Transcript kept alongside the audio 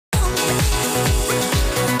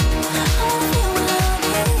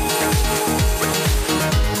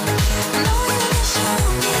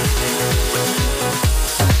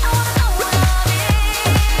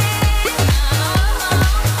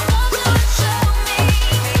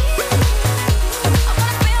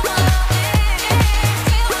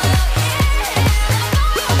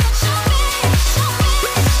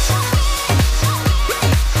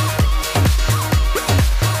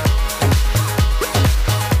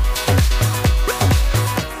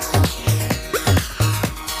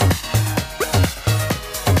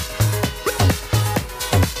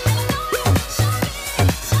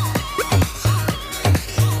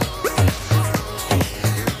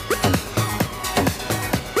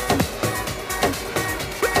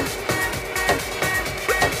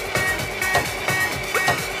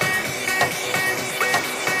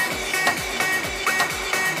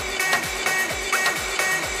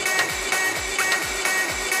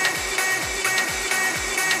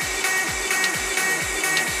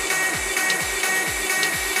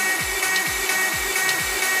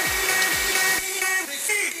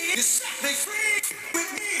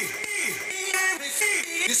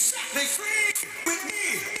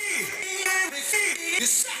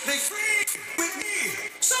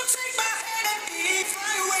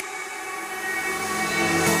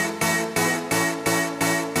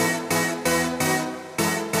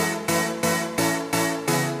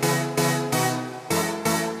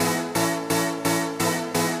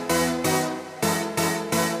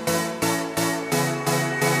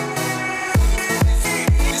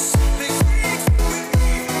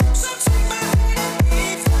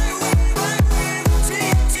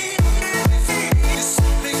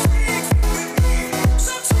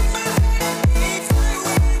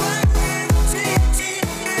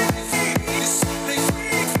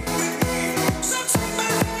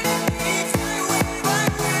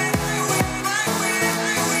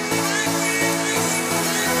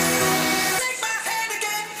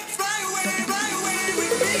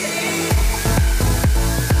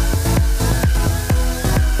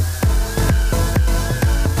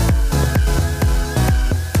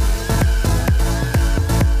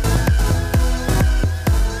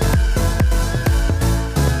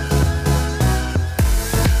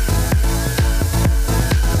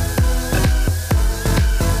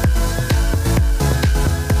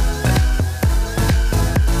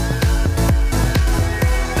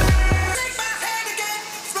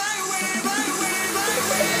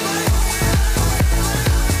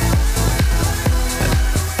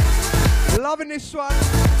This one,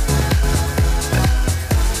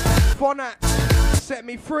 Fonat, Set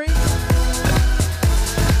Me Free. And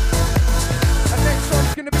next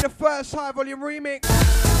one's going to be the first high volume remix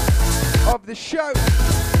of the show.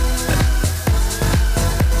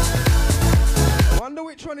 I wonder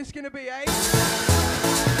which one it's going to be, eh?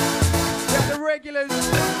 Get the regulars,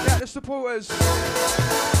 get the supporters.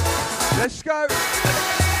 Let's go.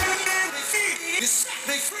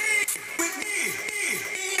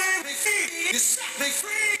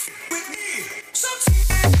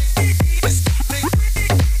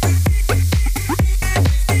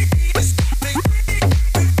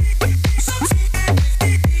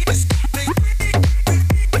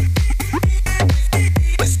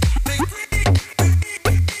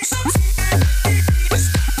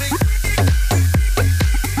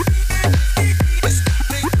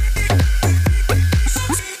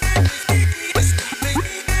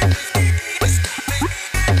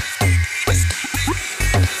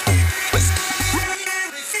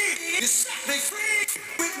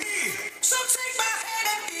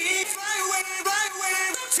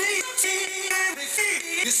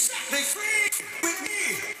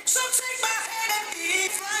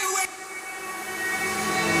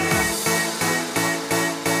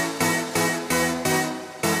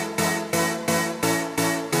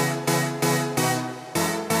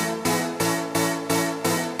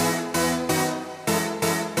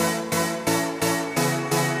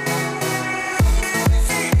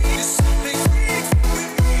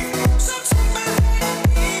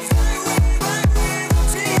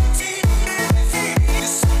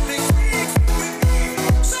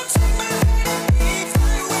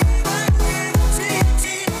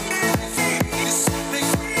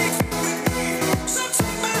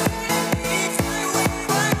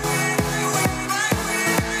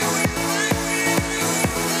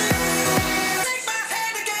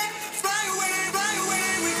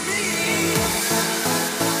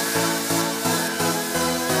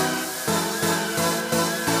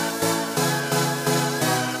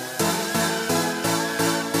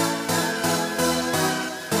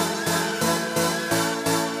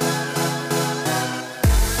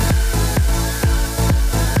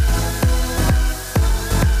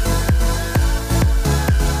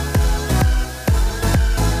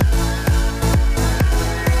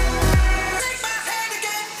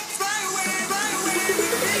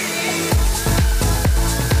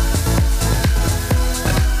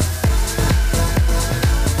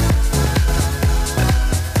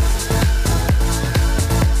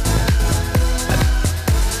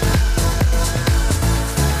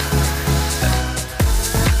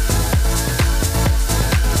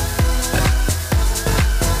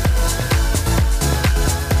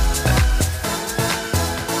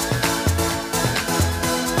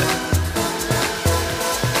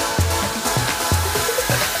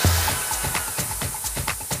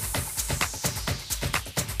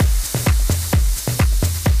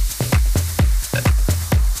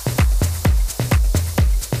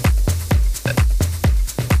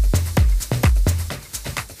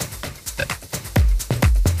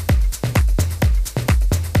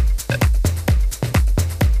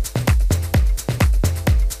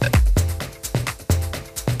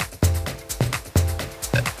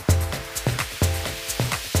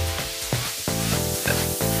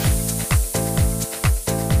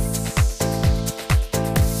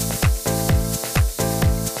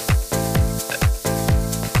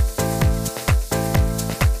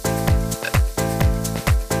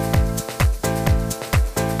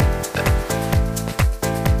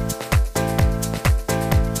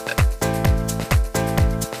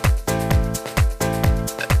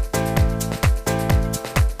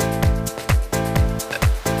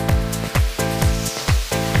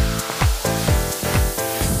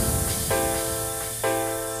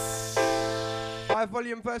 High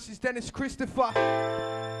Volume versus Dennis Christopher.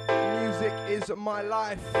 Music is my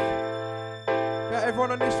life. Yeah,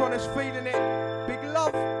 everyone on this one is feeling it. Big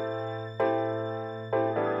love.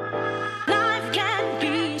 Life can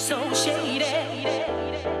be so shady.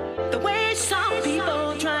 The way some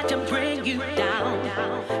people try to bring you down.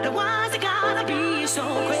 The why's it gotta be so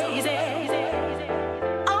crazy?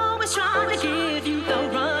 Always trying to give you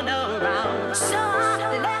the run around. So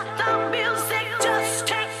I let the music just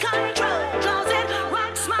take control. 'Cause it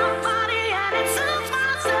rocks my body and it soothes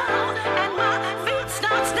my soul. And my feet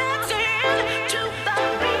start dancing to the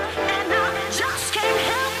beat. And I just can't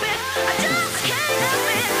help it. I just can't help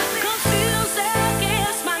it. 'Cause music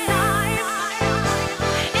is my life.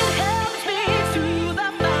 It helps me through the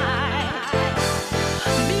fight.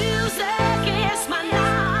 Music is my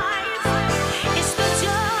life. It's the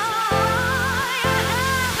joy I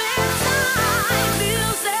have inside.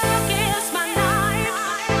 Music is my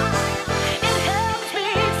life. It helps me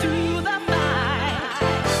through the fight.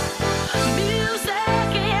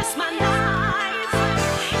 Music is my life.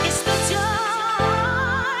 It's the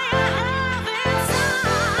joy I have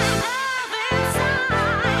inside. Have inside.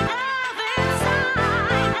 Have inside.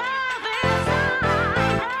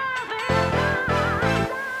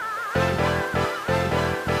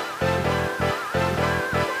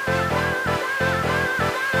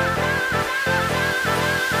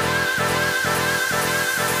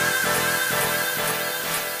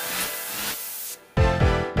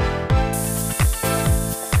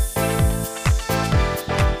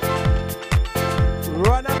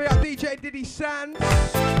 Right now we got DJ Diddy Sands.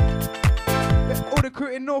 All the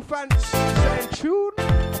crew in Northants saying tune. I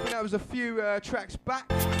think that was a few tracks back.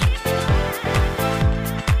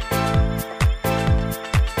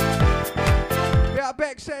 We got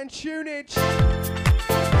Beck saying tunage.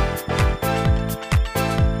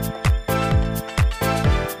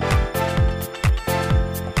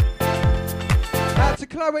 Out to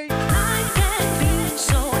Chloe. Life can be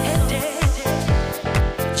so hectic.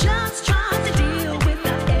 Just trying to deal with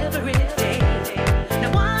the everyday.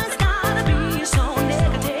 Now why's it gotta be so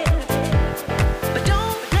negative? But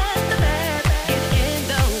don't let the bad get in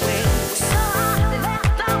the way. So I let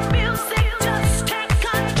the music just take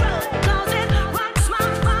control. 'Cause it rocks my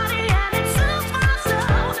body and it soothes my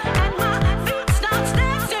soul. And my feet start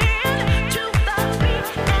dancing to the beat.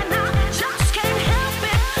 And I just can't help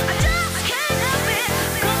it. I just can't help it.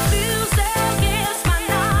 'Cause music is my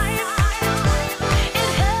life.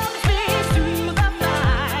 It helps me through the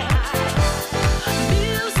fight.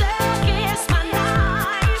 Music is my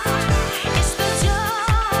life. It's the joy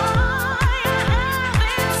I have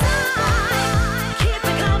inside. Keep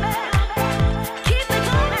it coming. Keep it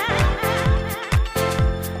coming.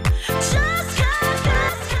 Just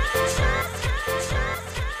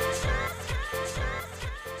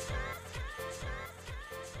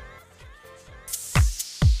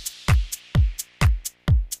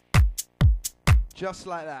Just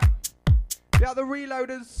like that. Be out the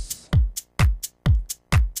reloaders.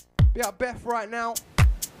 Be out Beth right now.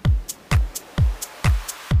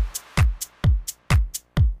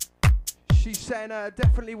 She's saying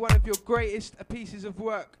definitely one of your greatest pieces of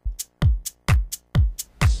work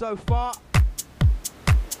so far.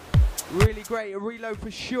 Really great. A reload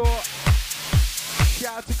for sure.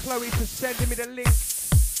 Shout out to Chloe for sending me the link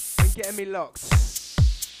and getting me locked.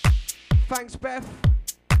 Thanks, Beth.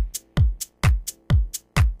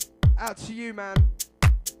 Out to you, man.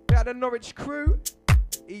 We had the Norwich crew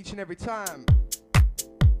each and every time.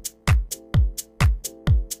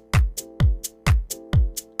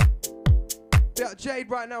 We got Jade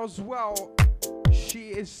right now as well. She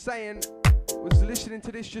is saying, was listening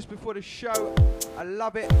to this just before the show. I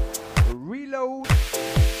love it. Reload.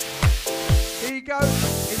 Here you go.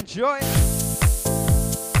 Enjoy.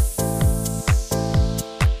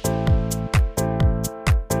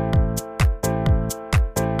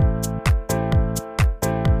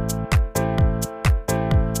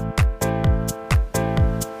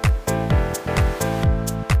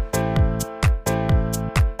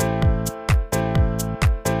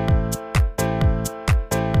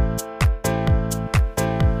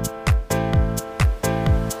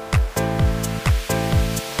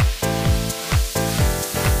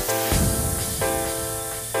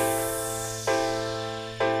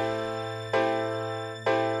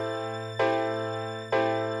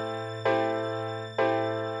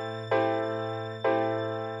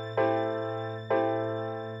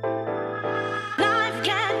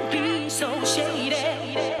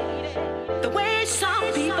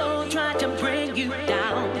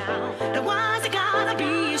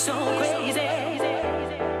 so crazy,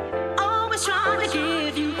 always trying to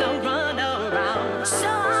give you the runaround. So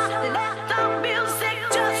I let the music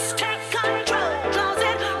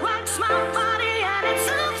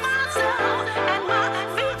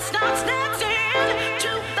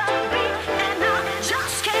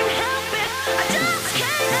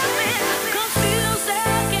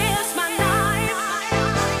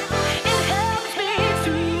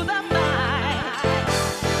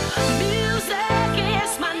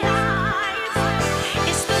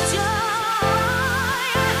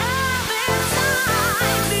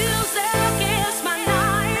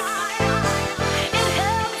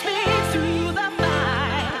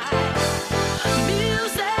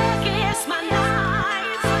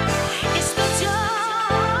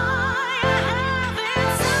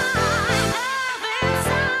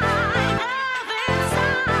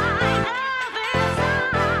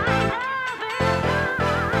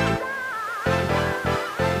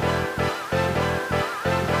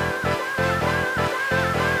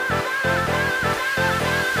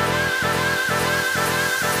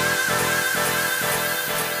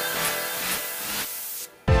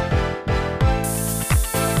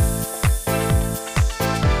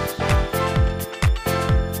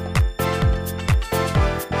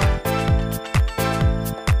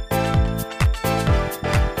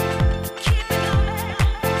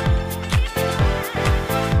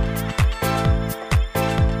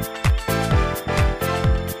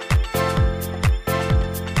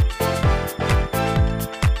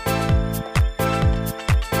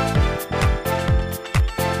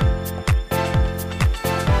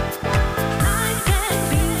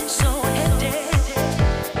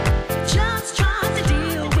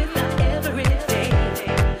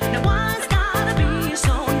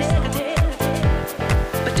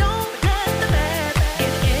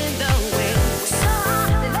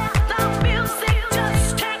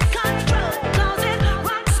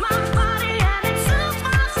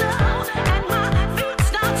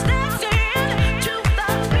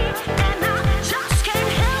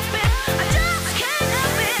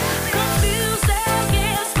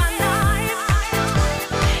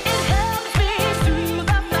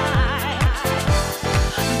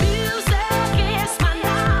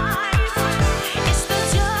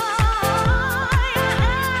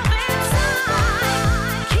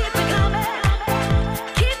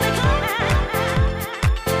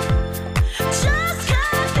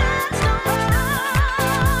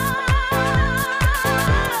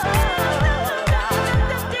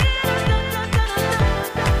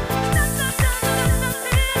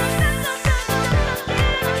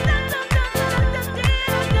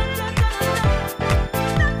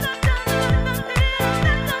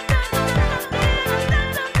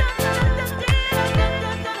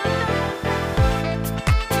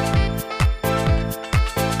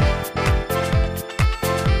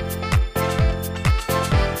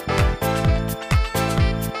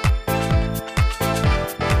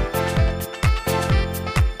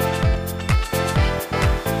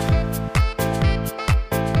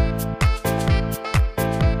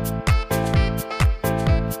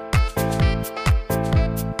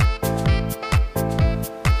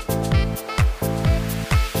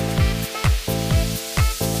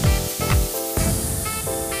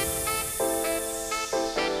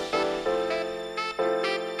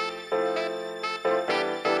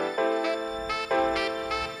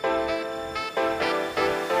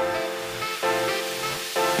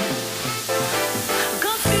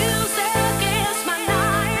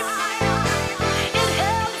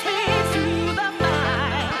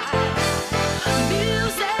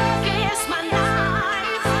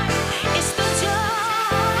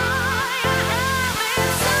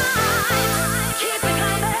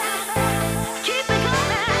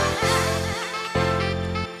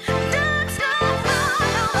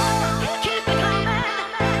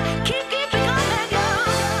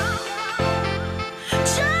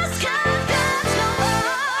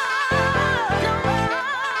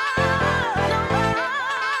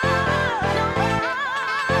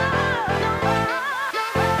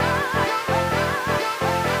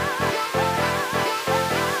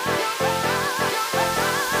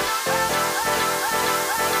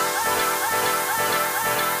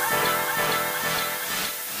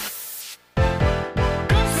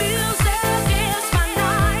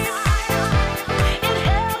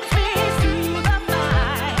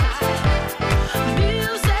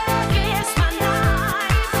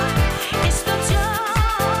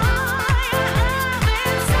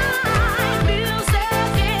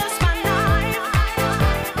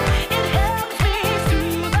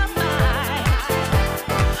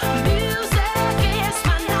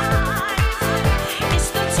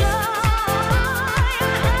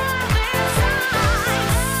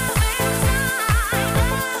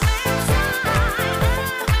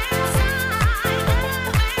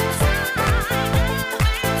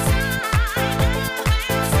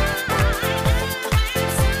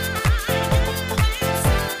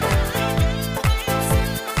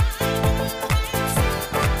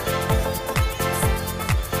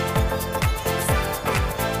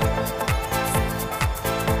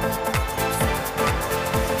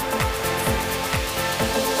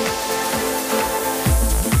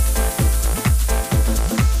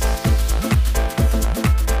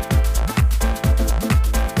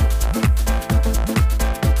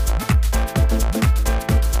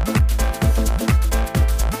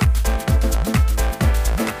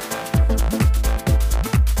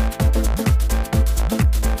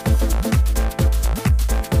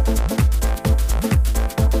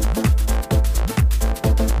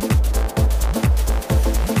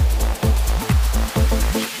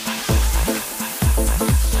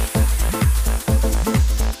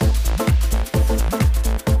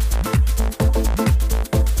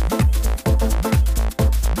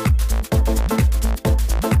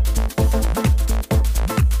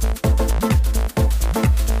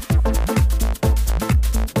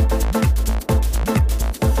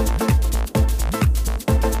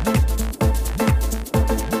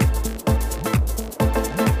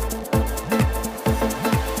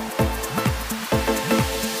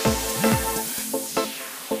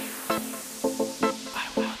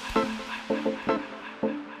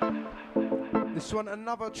this one,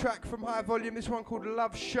 another track from High Volume, this one called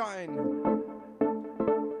Love Shine.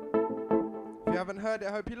 If you haven't heard it,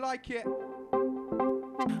 I hope you like it.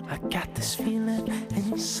 I got this feeling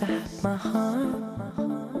inside my heart,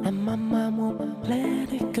 and my mind won't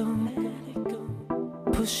let it go.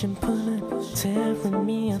 Pushing, pulling, tearing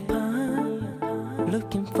me apart,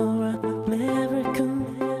 looking for a miracle.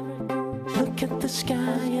 Look at the sky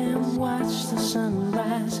and watch the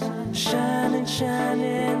sunrise, shining,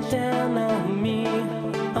 shining down on me.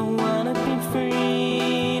 I wanna be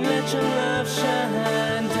free, let your love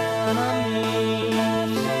shine down on me.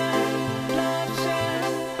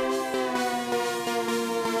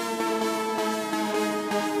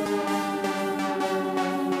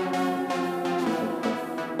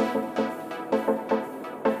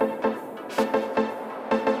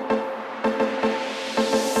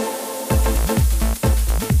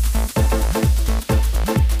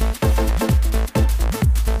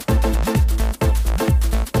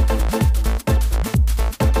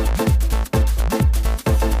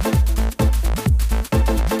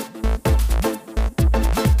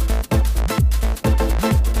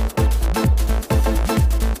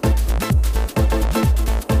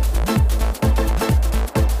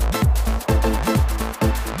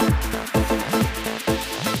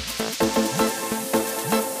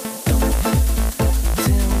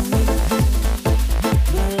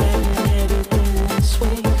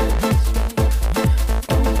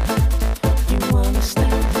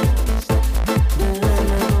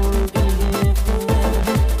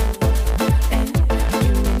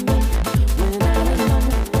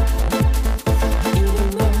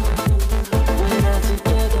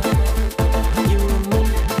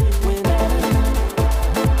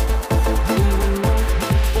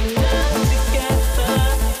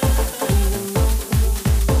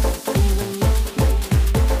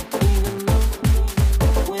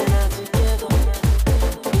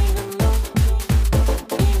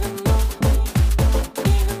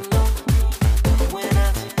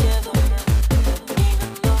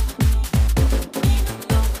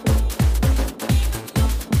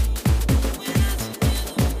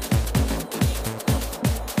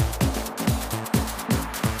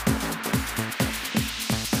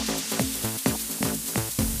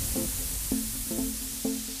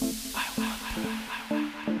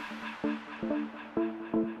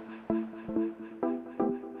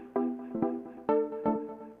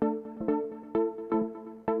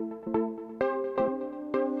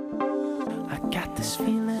 This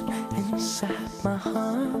feeling inside my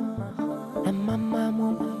heart, and my mind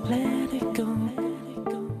won't let it go.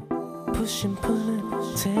 Pushing,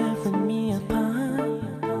 pulling, tearing me apart,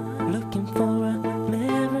 looking for a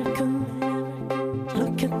miracle.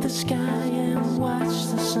 Look at the sky and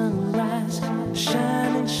watch the sunrise,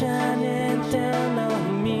 shining, shining down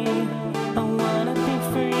on me. I wanna be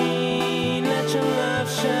free, let your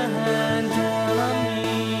love shine down on me.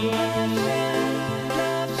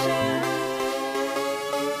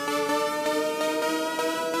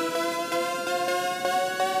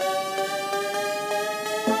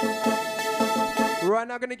 Right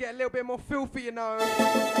now, gonna get a little bit more filthy, you know.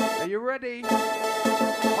 Are you ready?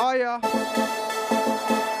 Are ya?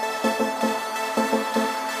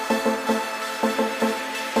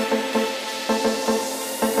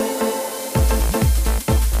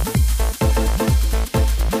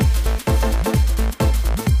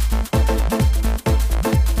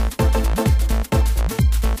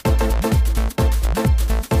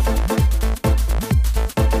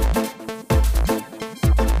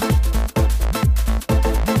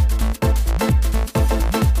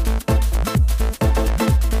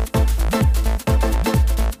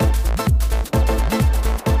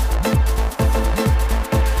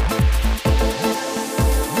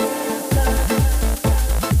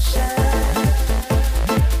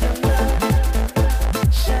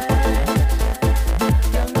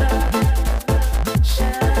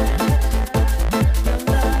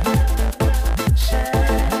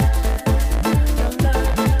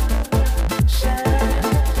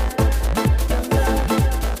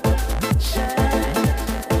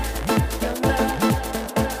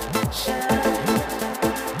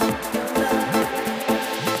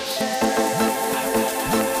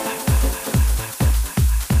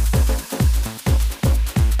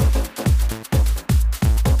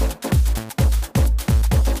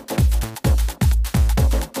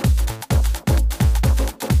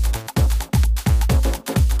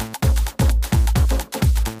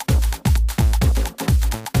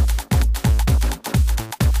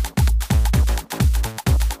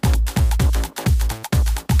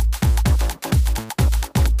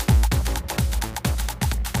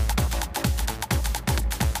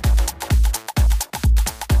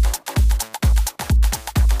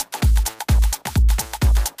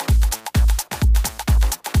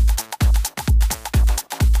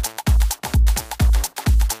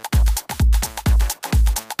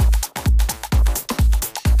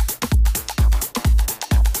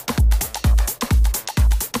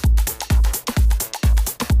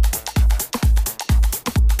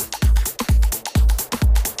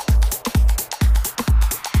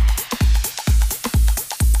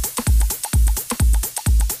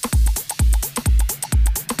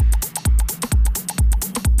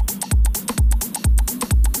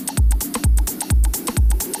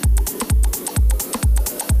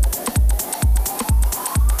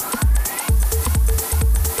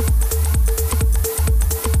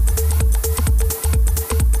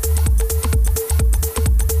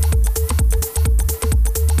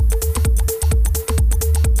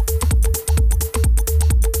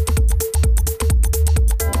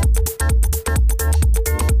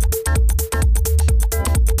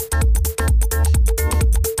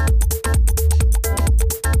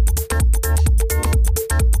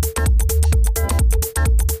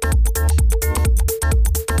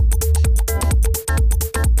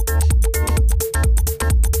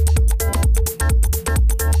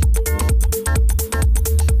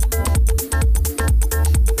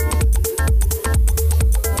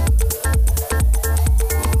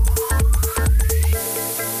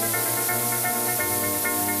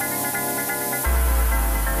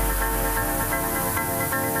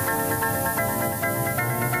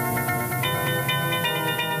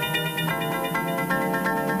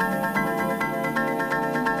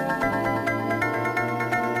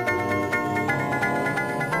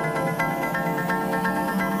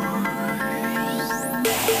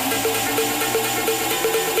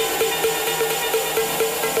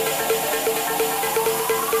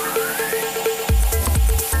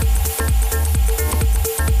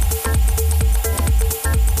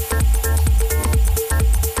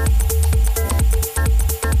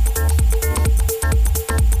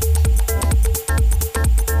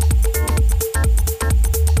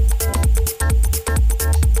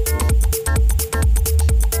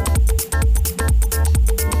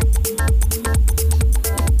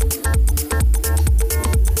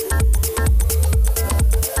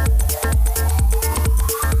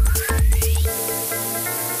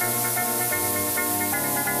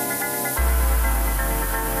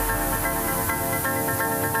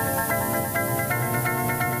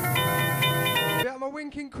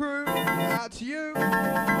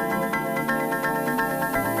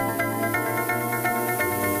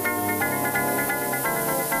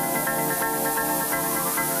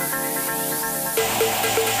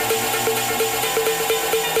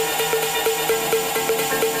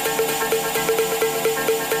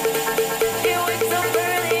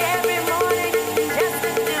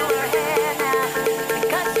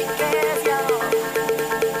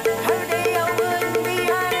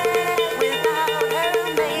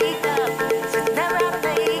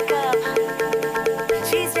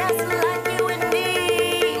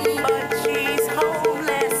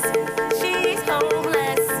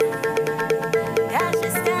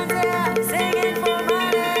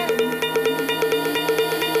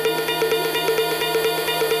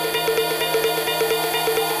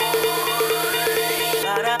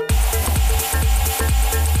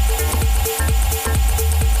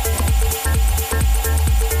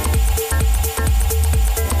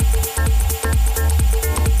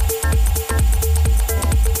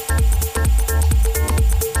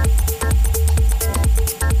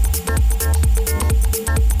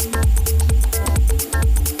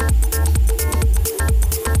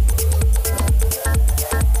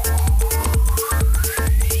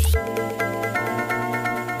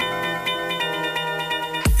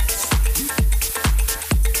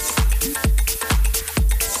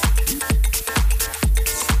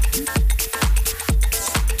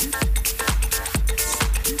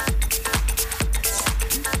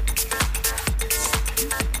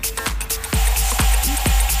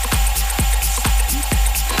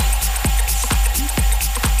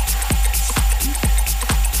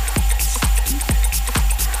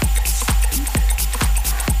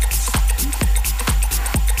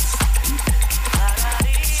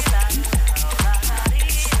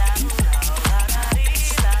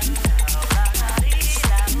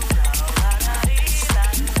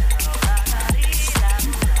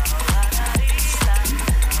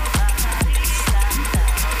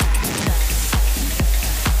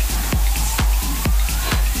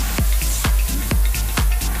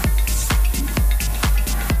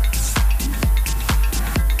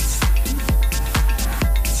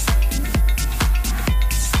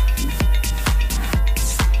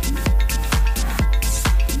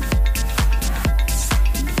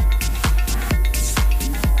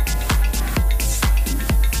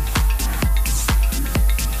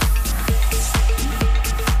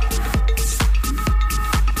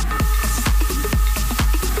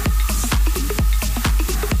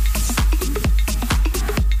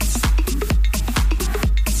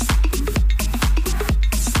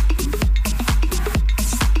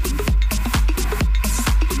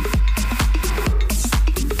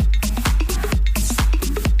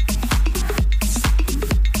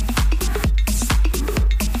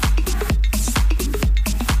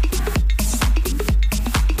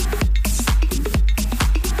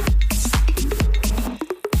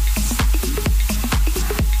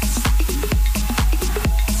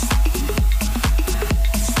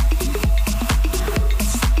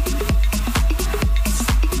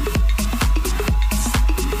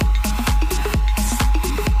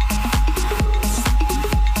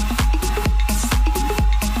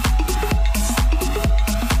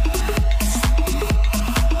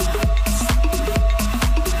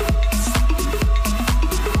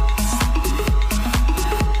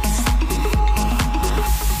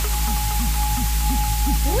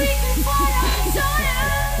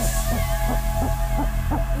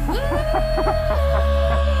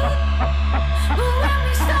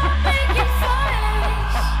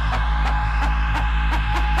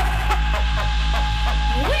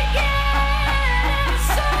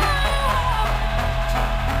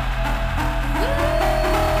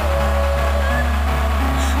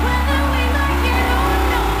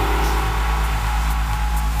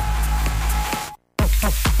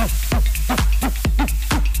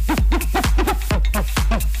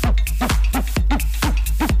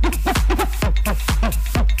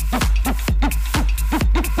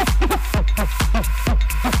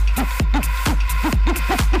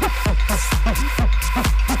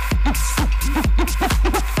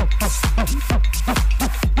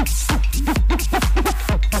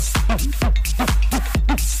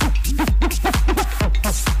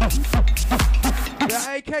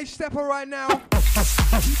 UK stepper right now.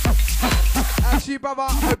 As you, brother,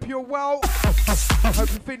 hope you're well. Hope you're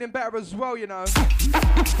feeling better as well, you know.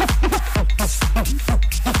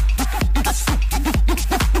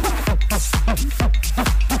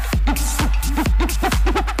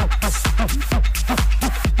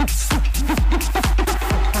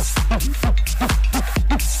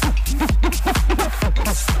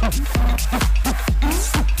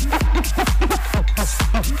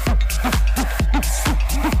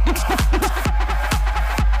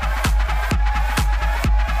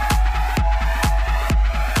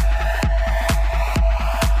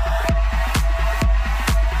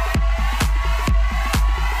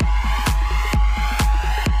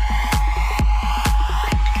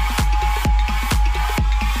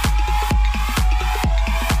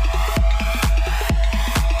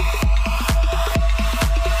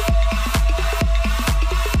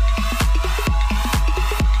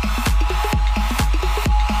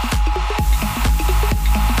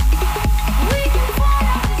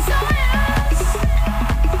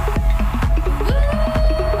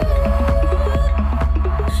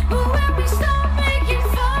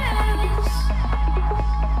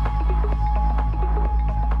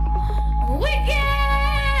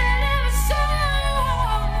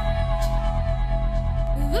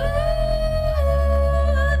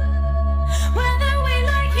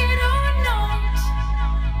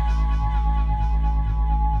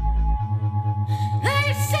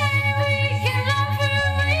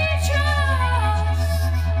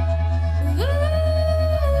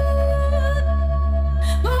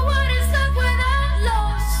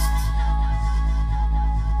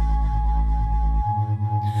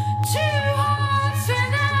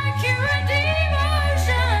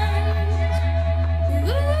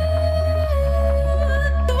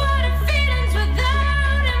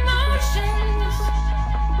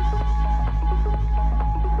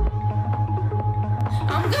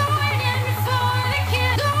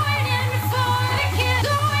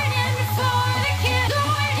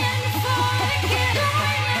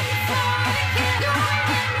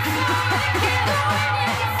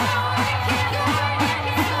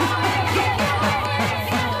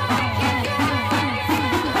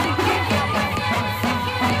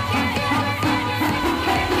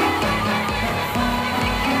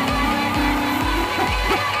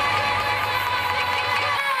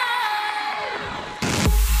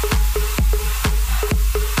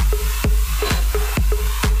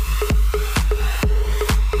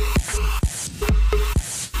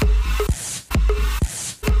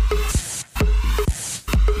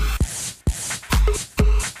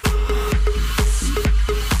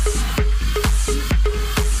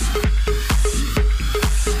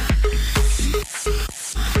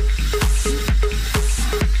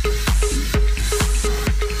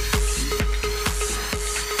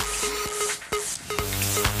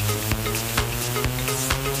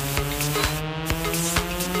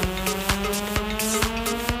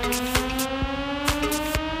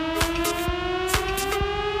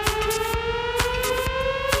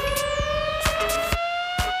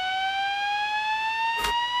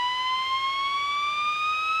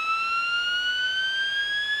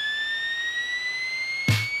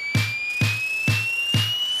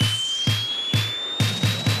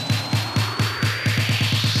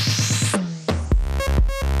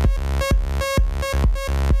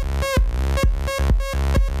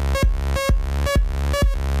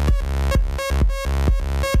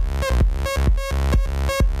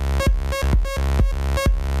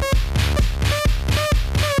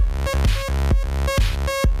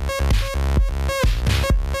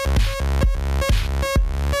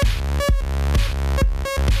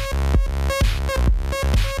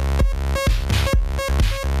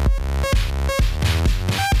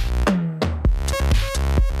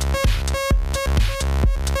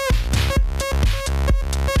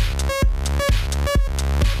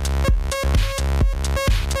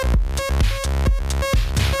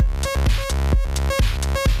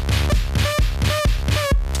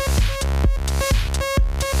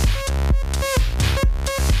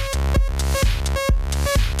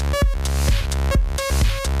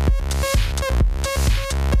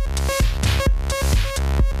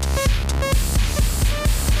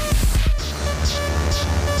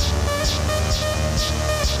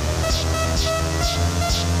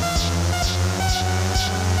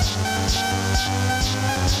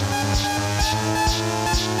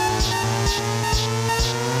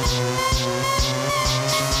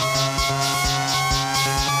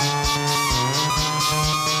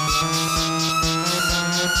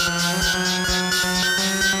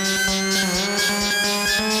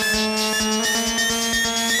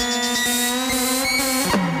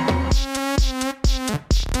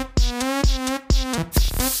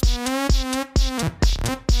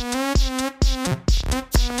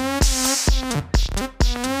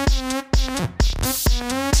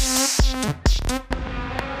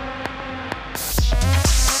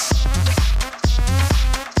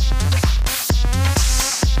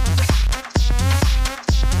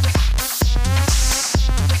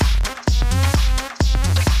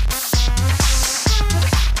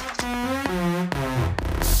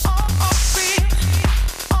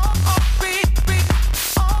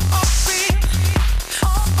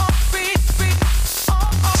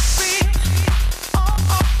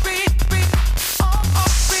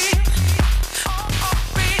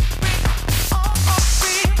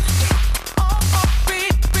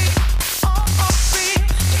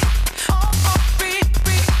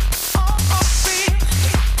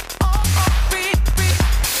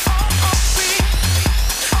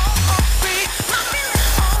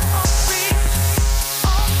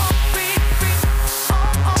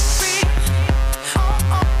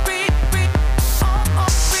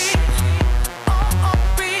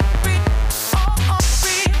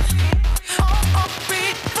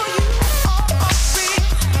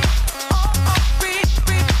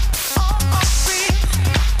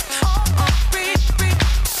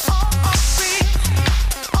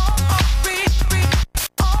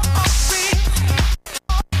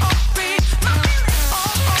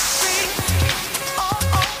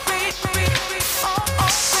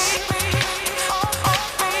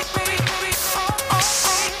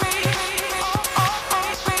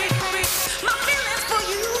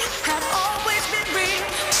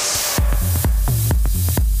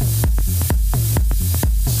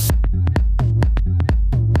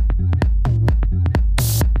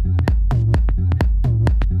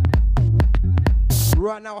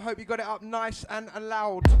 now. I hope you got it up nice and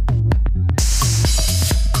loud.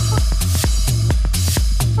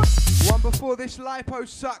 One before this, Lipo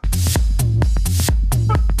Sucks.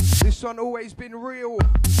 This one, Always Been Real.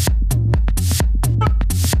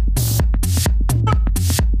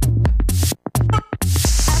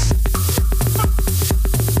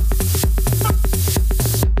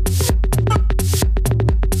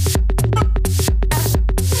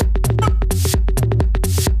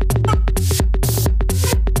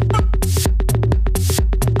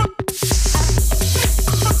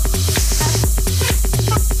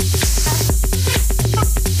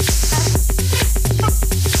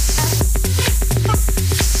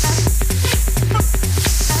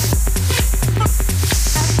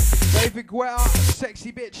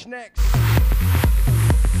 Sexy bitch next.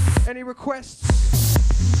 Any requests?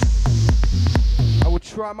 I will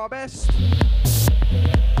try my best.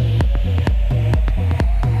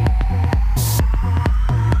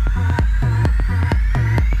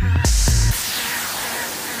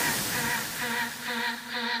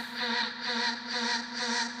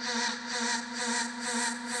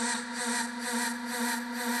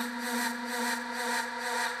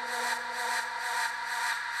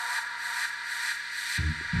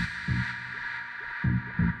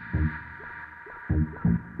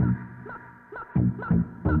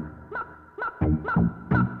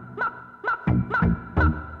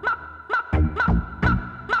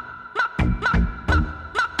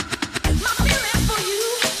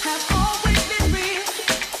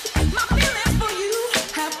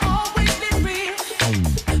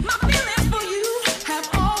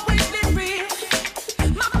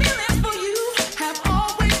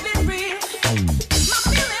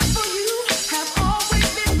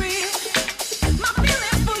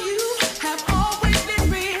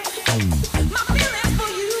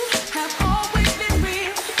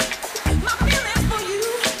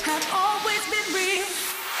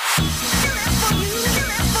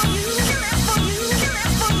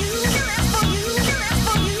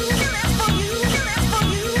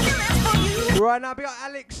 Right now, we got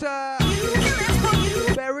Alex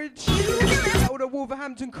Berridge, all the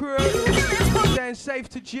Wolverhampton crew, staying safe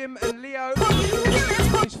to Jim and Leo.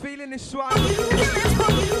 He's feeling this one.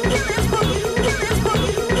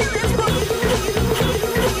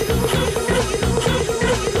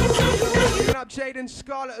 Picking up Jaden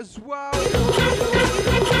Scarlett as well.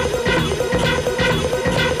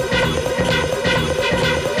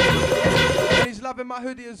 And he's loving my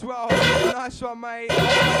hoodie as well. Nice one, mate.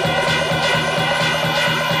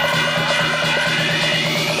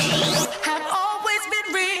 Have always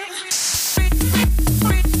been real.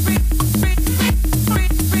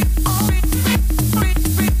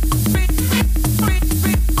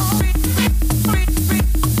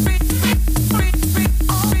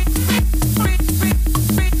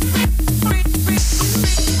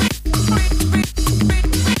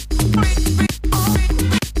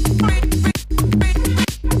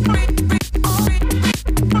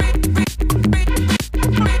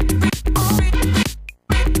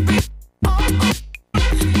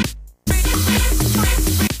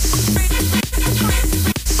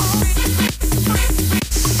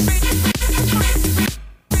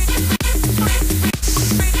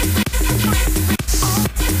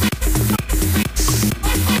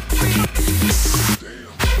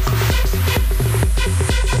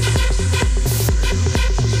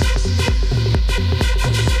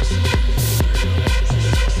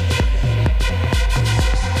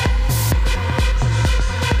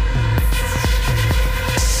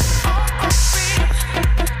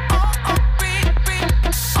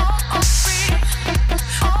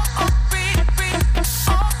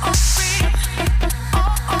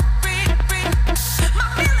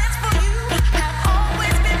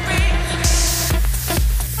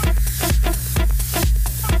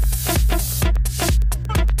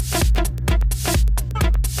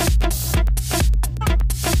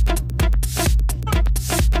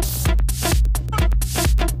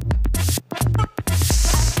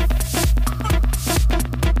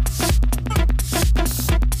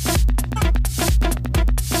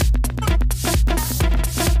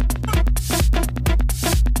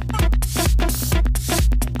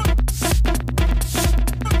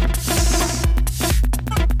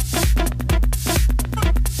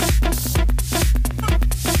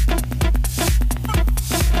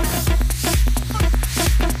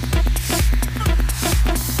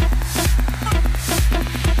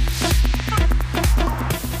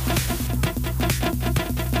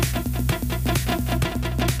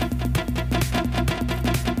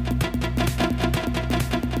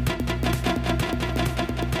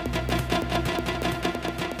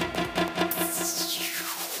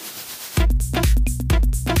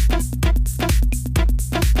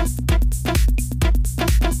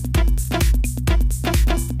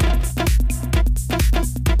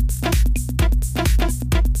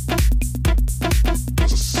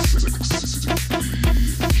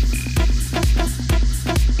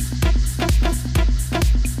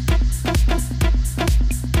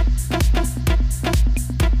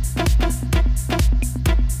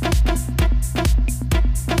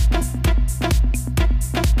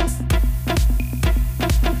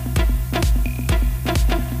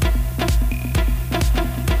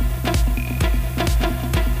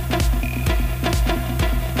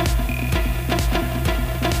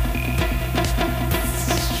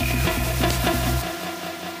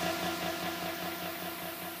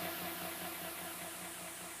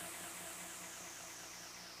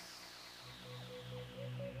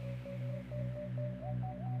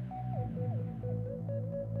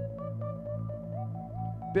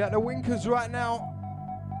 Be at the Winkers right now.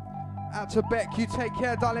 Out to Beck, you take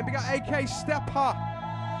care, darling. We got AK Stepper.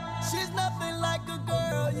 She's nothing like a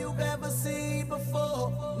girl you've ever seen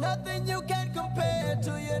before. Nothing you can compare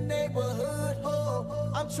to your neighborhood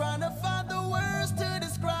whore. I'm trying to find the words to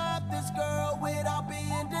describe this girl without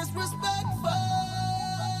being disrespectful.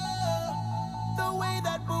 The way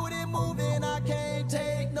that booty moving, I can't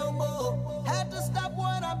take no more. Had to stop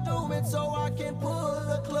what I'm doing so I can pull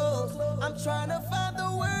her close. I'm trying to find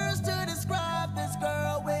the words to describe this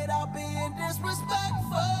girl without being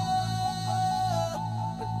disrespectful.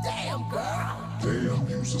 But damn, girl. Damn,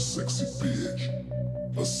 you's a sexy bitch.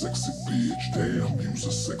 A sexy bitch. Damn, you's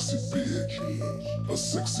a sexy bitch. A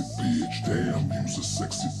sexy bitch. Damn, you's a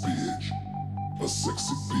sexy bitch. A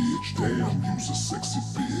sexy bitch. Damn, you's a sexy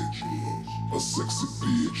bitch. A sexy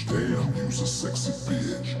bitch. Damn, you's a sexy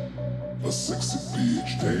bitch. A sexy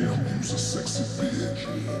bitch. Damn, you's a sexy bitch.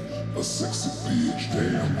 A sexy bitch.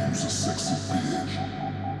 Damn, you's a sexy bitch.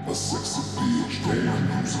 A sexy bitch.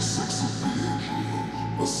 Damn, you's a sexy bitch.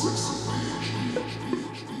 A sexy bitch.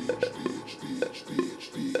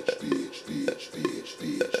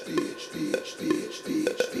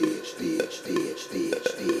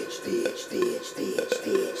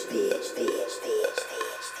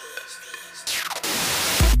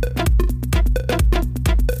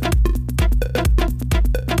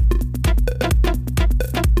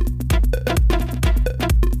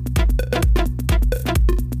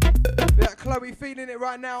 Yeah, Chloe feeling it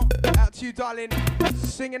right now. Out to you, darling.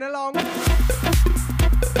 Singing along.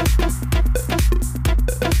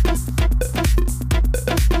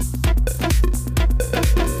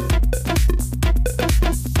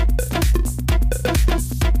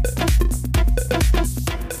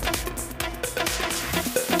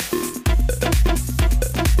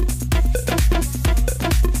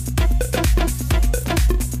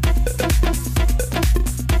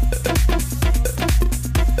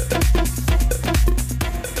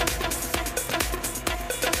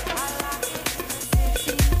 I like it.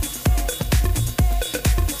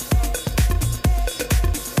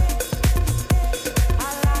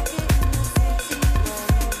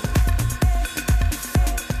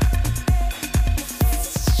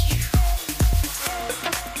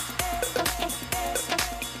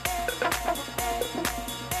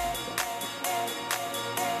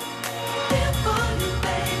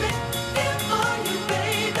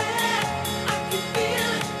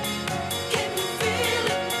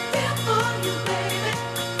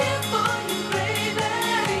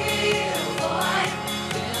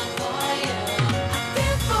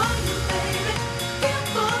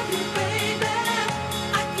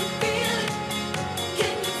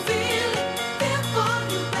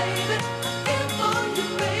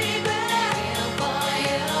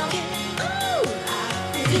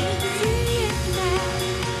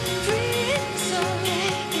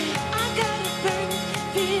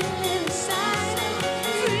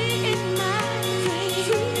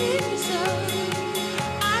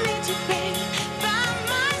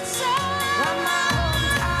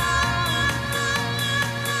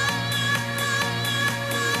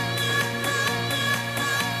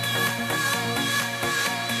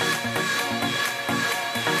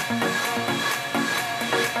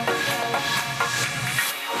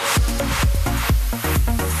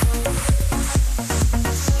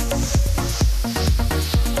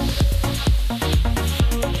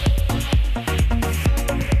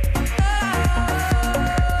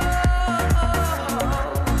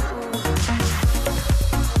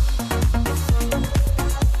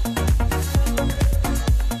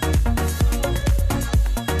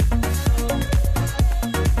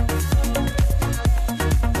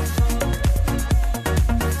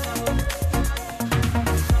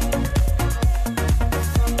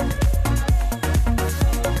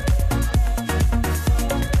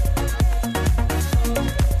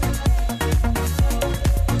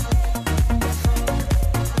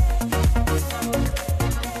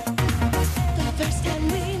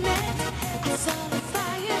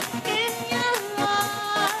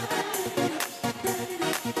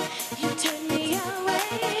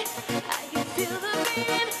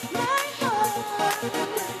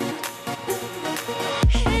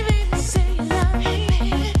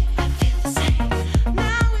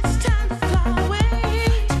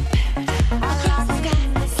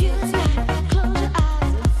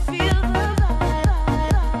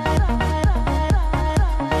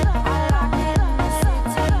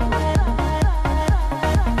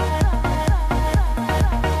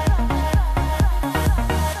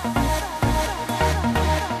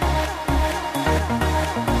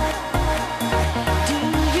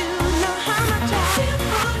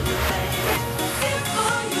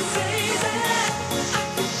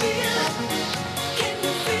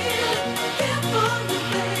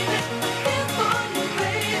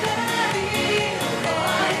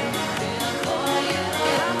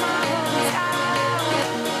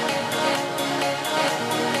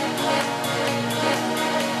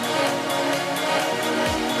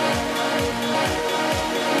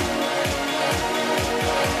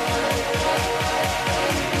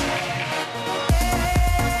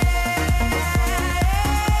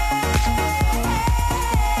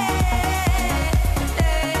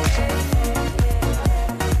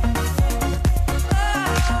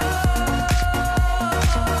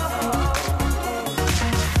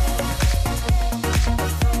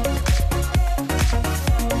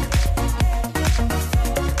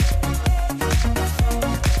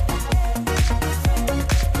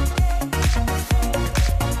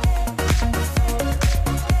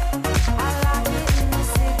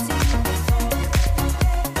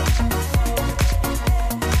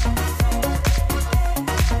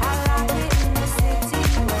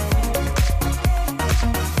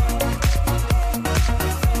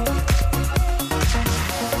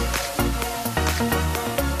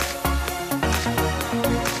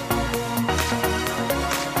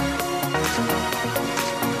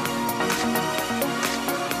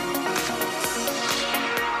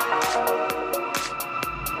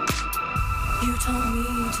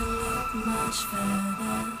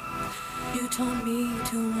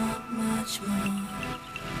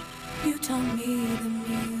 told me the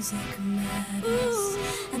music matters,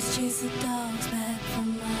 and to chase the dogs back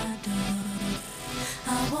from my door.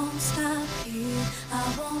 I won't stop here,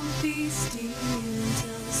 I won't be still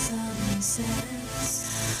till the sun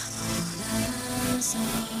sets on us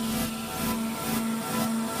all.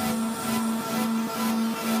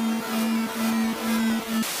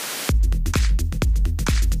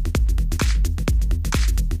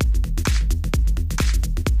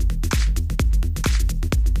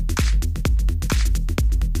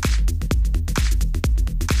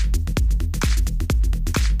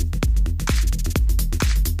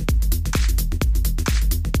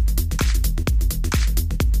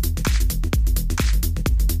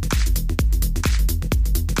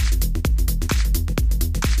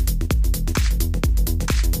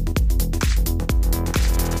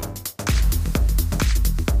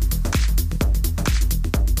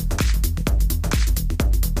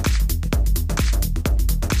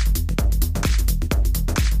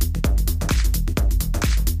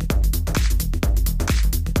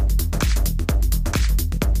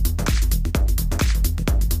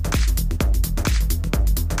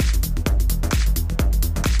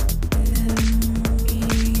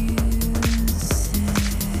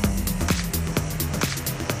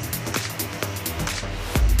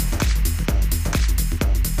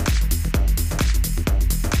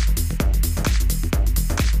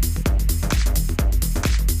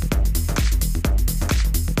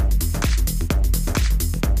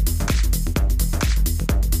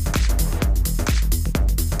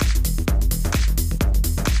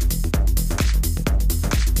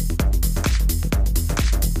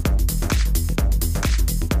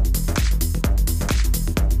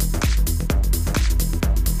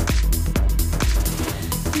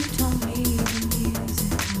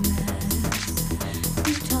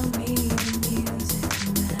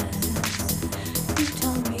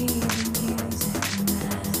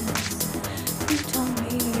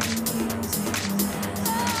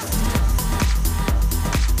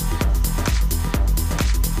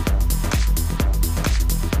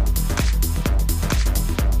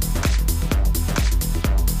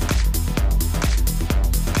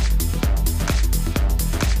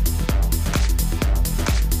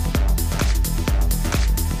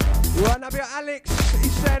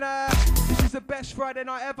 Friday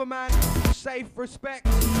night ever, man. Safe, respect.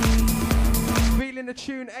 Feeling the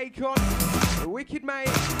tune, Akon. The wicked, mate.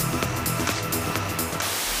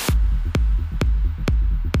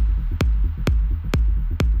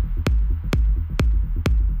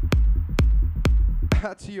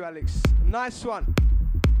 Out to you, Alex. Nice one.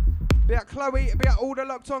 Be out Chloe, be out all the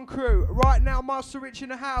locked on crew. Right now, Master Rich in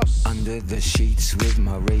the house. Under the sheets with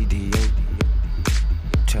my radio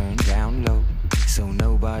turned down low, so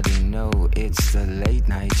nobody know it's the late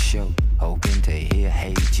night show. Hoping to hear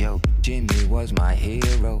Hey Joe. Jimmy was my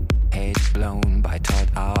hero. Head blown by Todd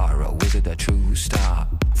R. Wizard, a true star.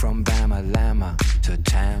 From Bama Lama to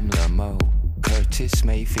Tamla Mo. Curtis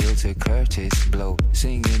Mayfield to Curtis Blow.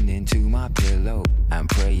 Singing into my pillow. I'm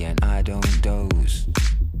praying I don't doze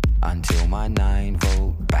until my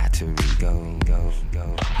 9-volt battery go.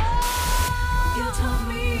 You told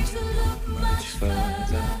me to look much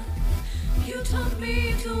further. You told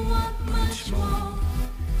me to want much more.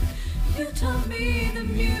 You told me the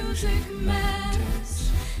music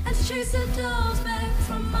matters, and to chase the dogs back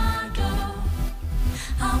from my door.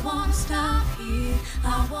 I won't stop here,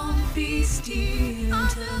 I won't be still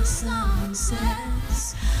until the sun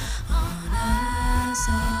sets on us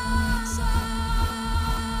all.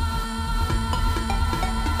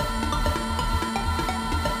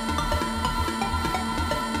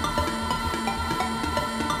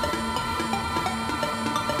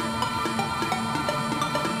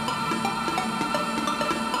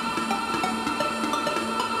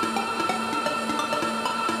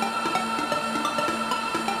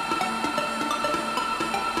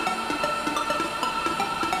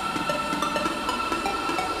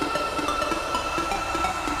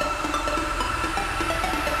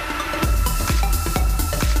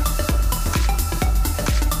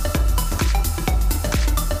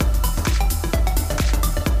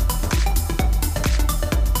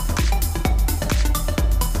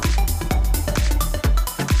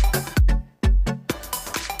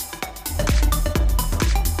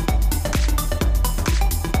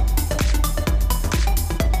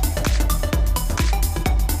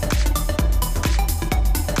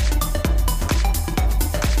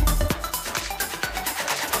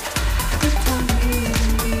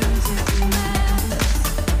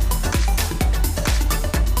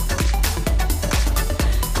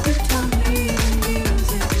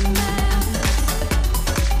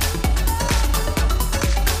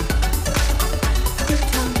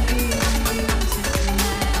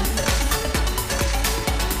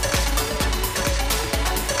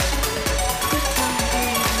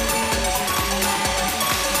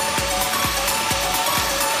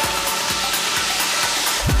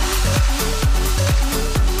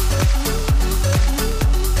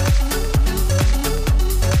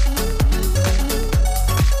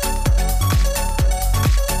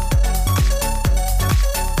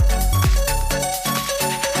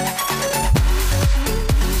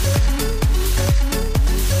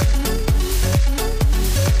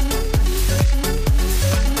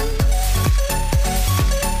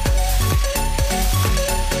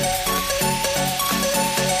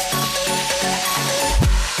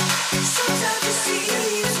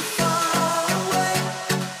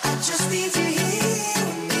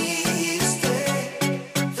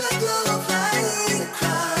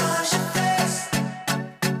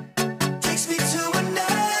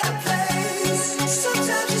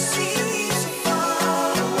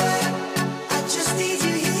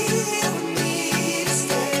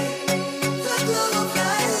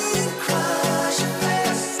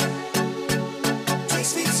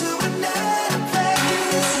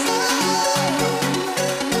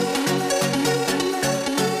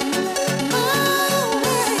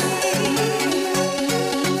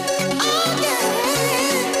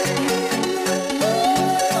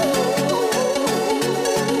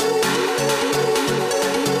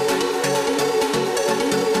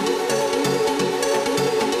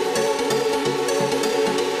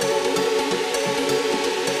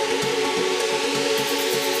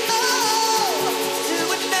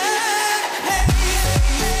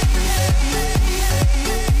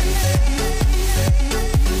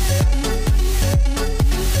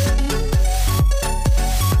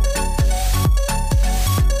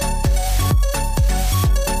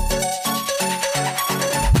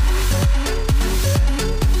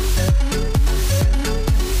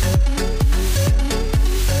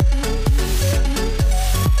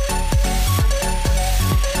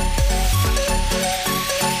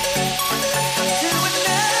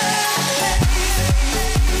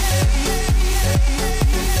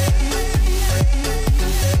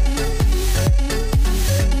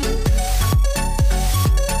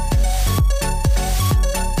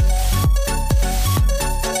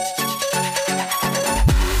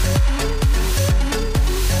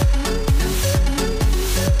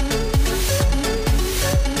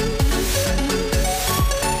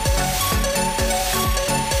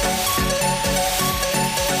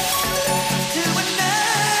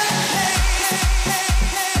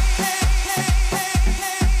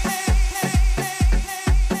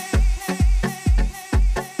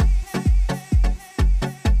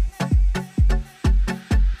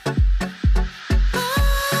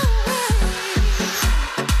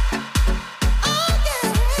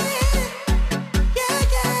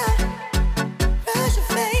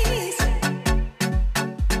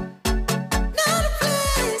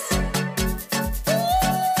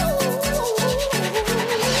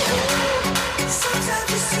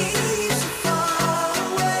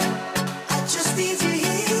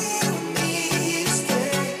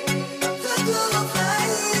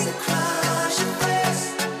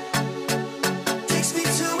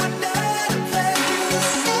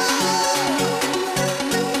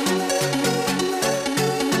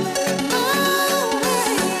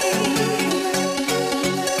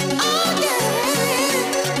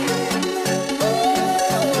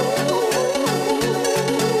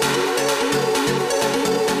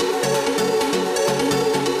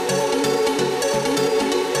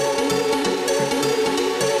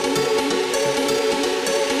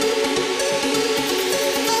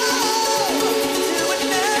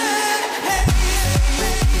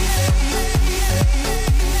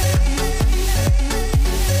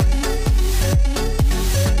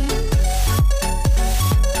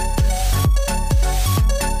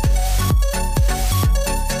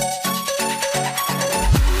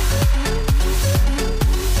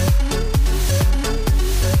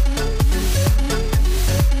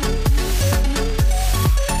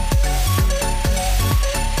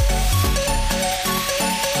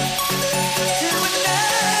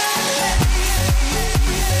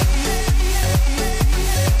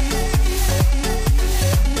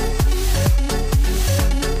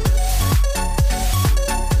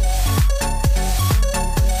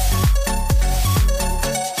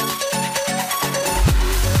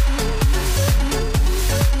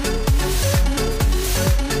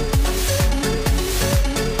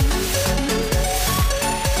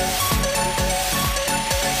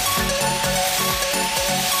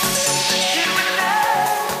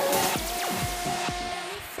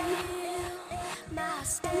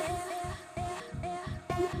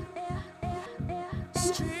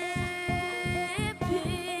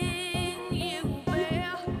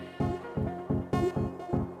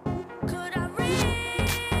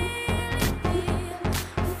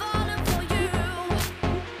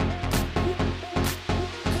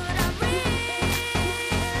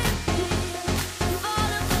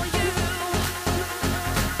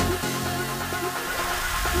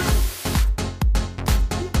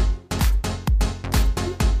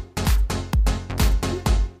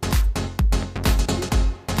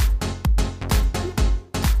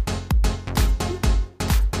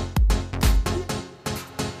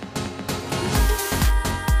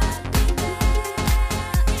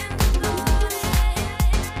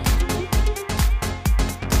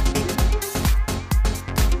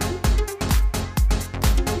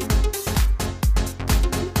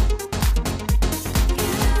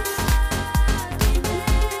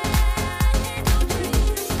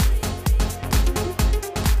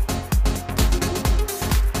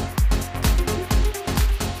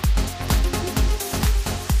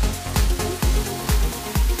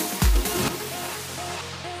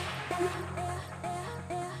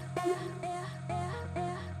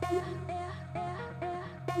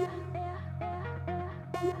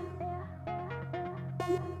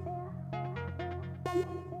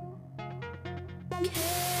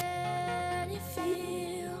 Can you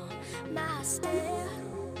feel my stare?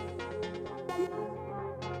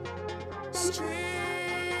 Stripping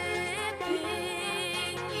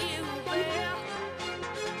you bare.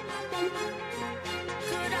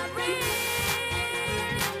 Could I really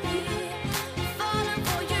be falling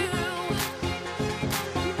for you?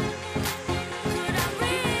 Could I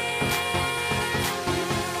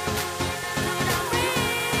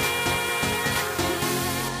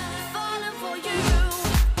falling for you?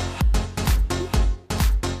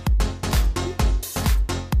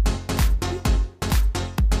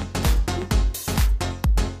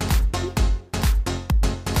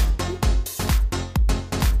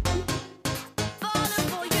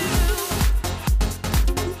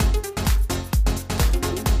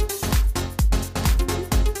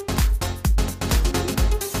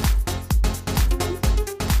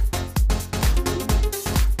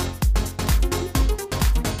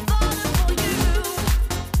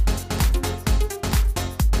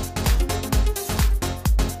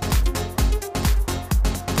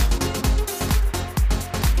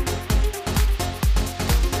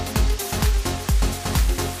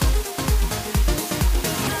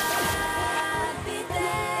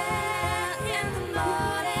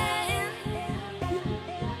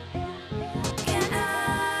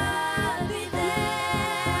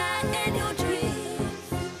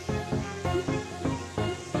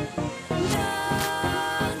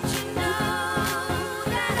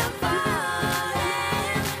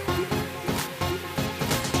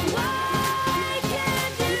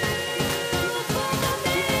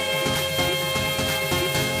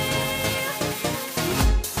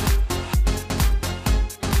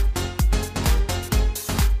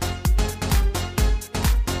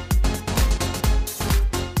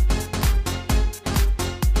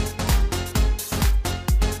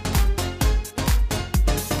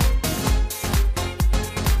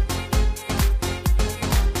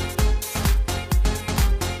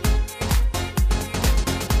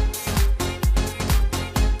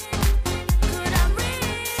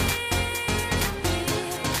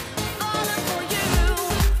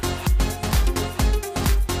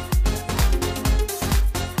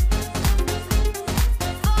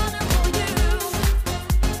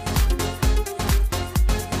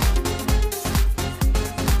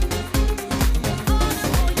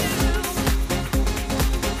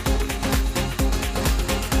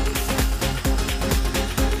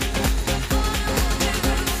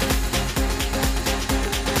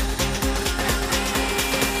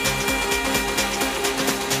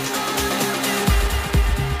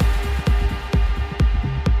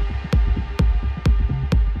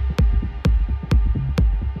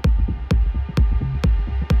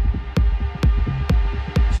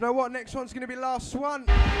 You know what? Next one's going to be last one.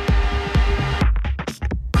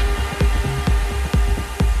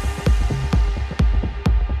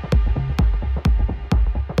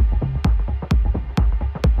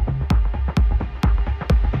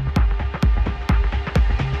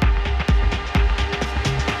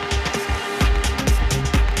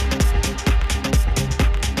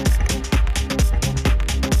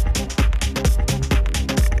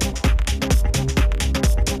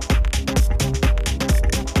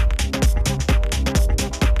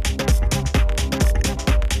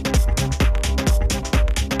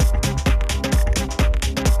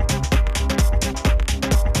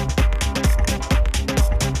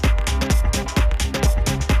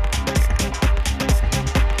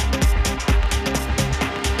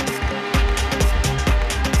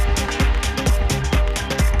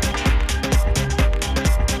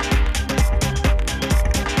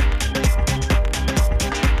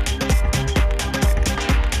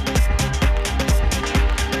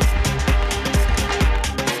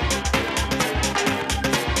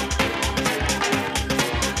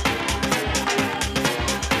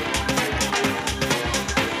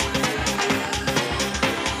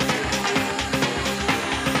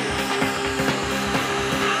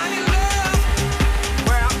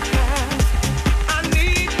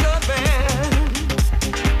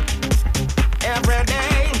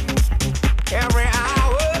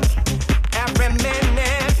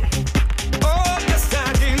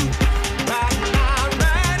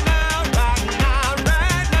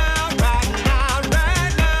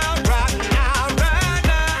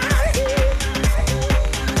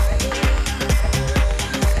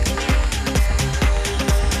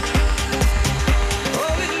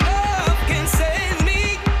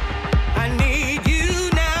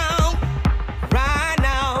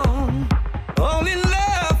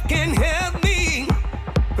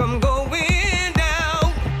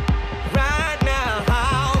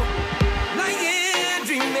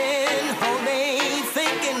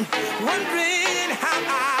 wondering how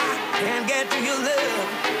I can get to your love.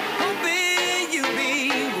 Hoping you'll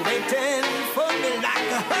be waiting for me like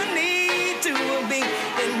a honey to a bee.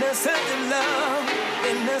 Innocent in love,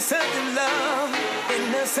 innocent in love,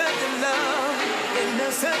 innocent in love,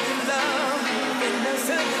 innocent in love,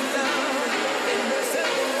 innocent in love, innocent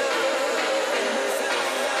in love.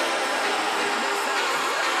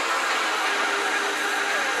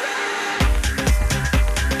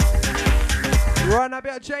 Right now,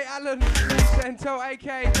 bit of Jay Allen, saying tell AK,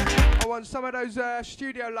 I want some of those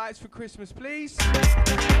studio lights for Christmas, please.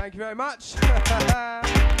 Thank you very much. Yeah,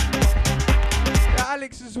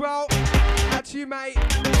 Alex as well. That's you, mate.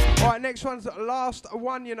 All right, next one's the last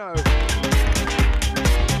one, you know.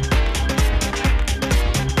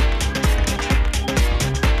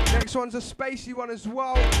 Next one's a spacey one as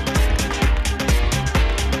well.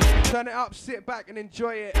 Turn it up, sit back and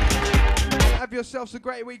enjoy it. And have yourselves a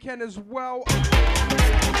great weekend as well.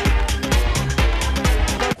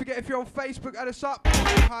 Don't forget, if you're on Facebook, add us up.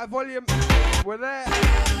 High volume, we're there.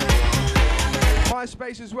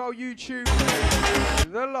 MySpace as well, YouTube,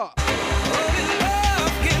 the lot. Only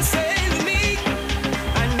love can save me.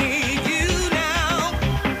 I need you now,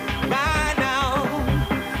 right now.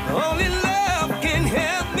 Only love can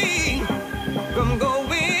help me from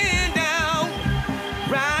going down,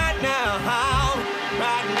 right now,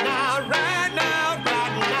 right now, right now,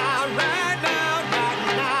 right now, right now, right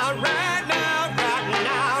now, right now, right now,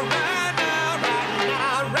 right now, right now,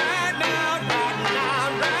 right now,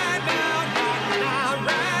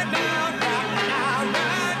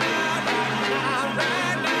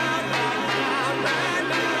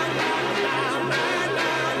 right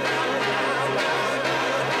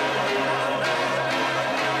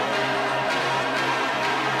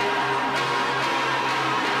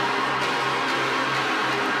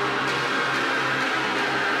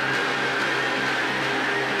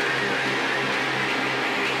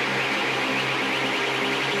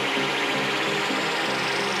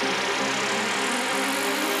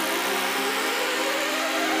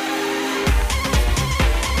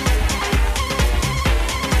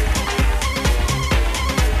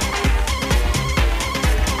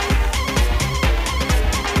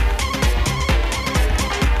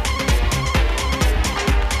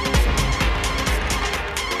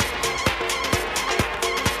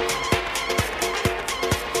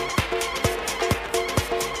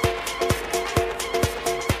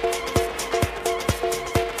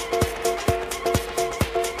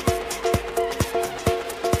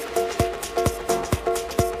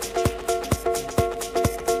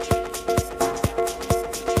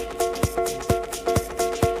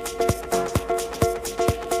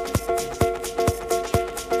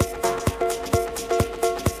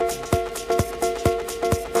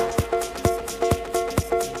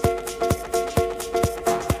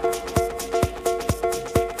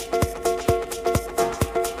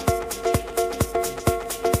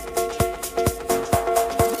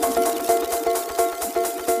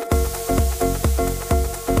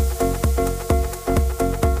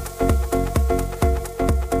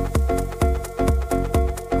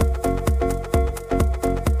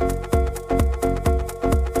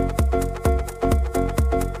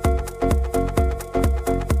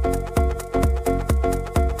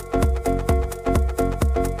now, right now,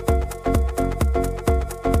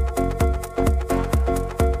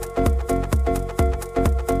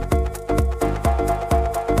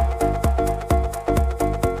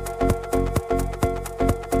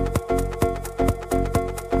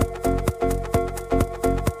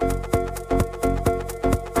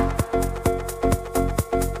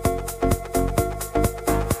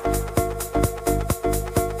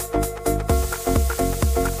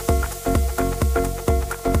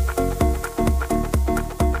 now,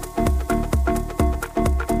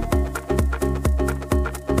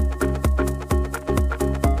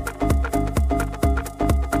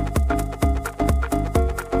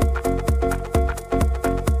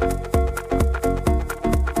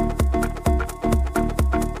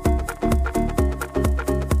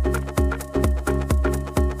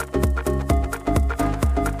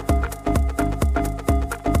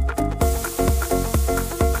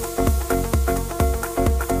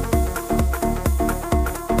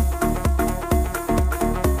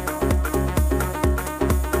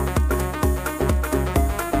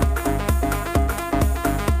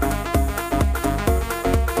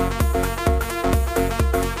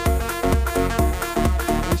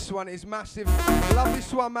 one is massive. Love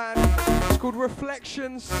this one, man. It's called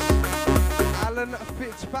Reflections. Alan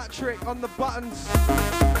Fitzpatrick on the buttons.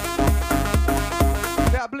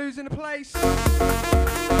 Bit of blues in the place.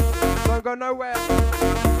 Don't go nowhere.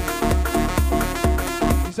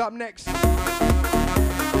 He's up next.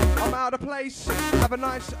 I'm out of place. Have a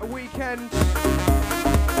nice weekend.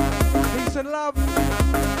 Peace and love.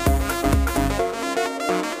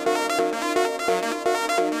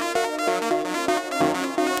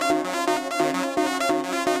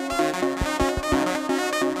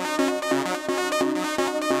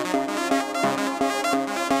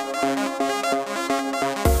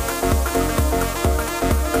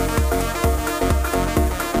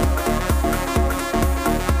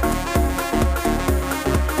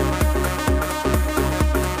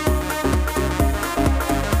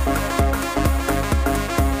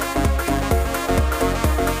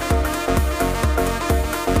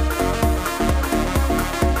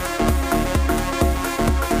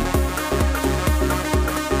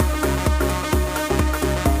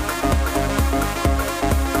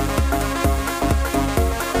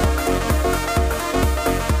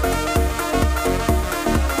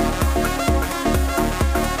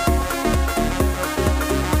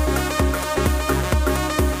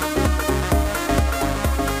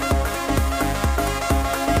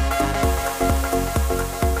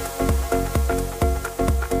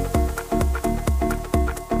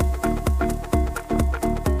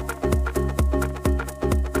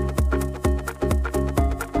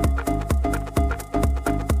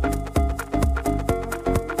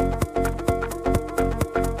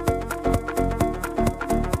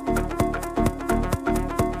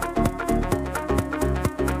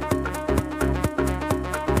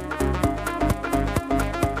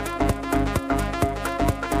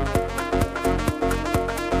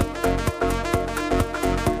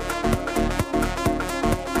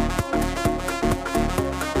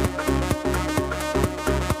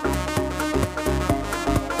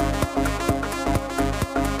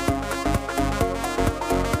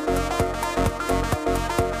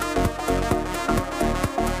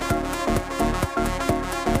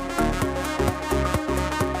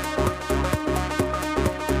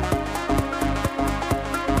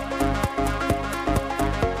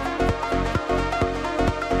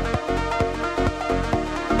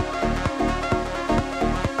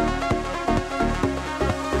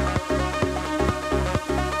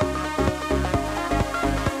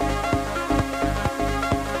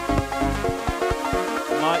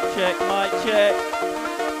 check.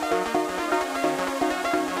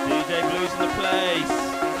 DJ Blues in the place.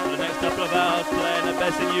 For the next couple of hours playing the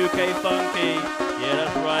best in UK funky. Yeah,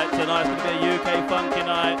 that's right. Tonight's going to be a UK funky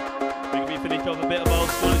night. We're going to be finished off a bit of old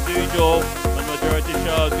school as usual. The majority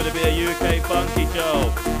show is going to be a UK funky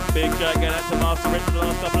show. Big shout getting out to Master Rich for the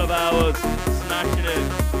last couple of hours. Smashing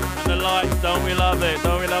it. And the lights, don't we love it?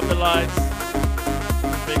 Don't we love the lights?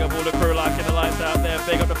 Big up all the crew liking the lights out there.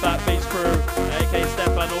 Big up the Fat Beats crew, AK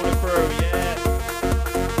Stefan, all the crew, yeah.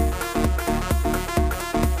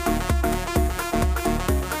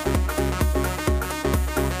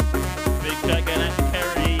 Big shout getting out to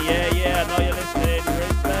Kerry, yeah, I know you're listening,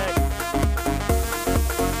 respect.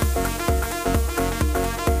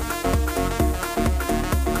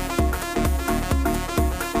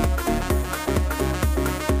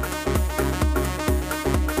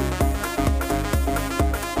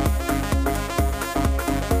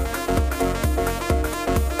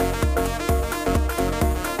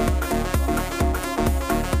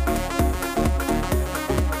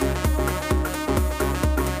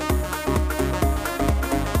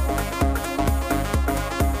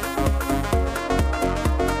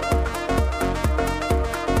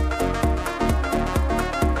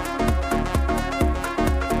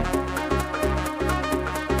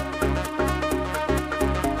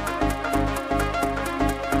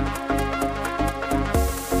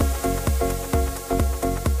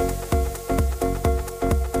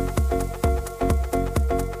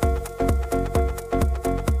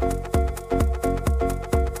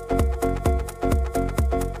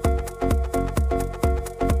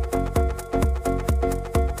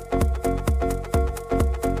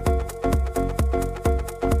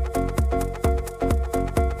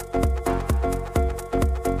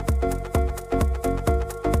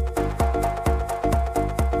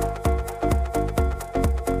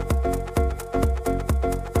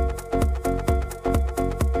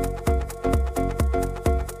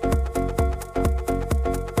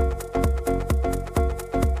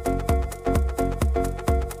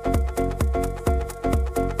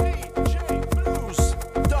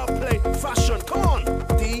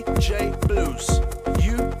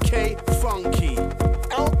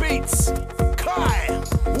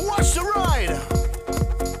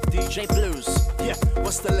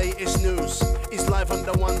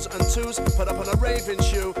 Put up on a raving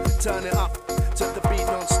shoe, turn it up to the beat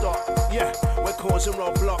non-stop. Yeah, we're causing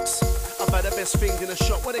roadblocks. Up buy the best things in the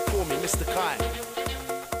shop. What they call me, Mr. Kai.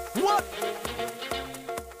 What?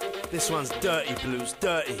 This one's dirty blues,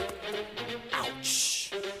 dirty.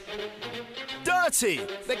 Ouch. Dirty.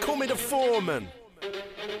 They call me the foreman.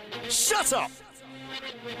 Shut up.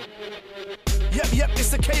 Yep, it's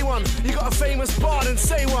the K1. You got a famous bar, then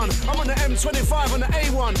say one. I'm on the M25 on the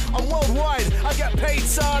A1. I'm worldwide, I get paid,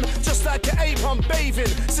 son. Just like an ape, I'm bathing.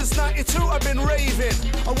 Since 92, I've been raving.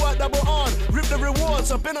 I work double on, rip the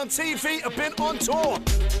rewards. I've been on TV, I've been on tour.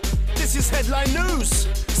 This is headline news.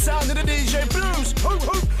 Sound of the DJ Blues. Hoop,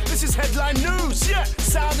 hoop. This is headline news. Yeah,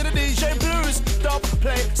 sound of the DJ Blues. Dub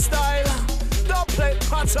play style. Dub play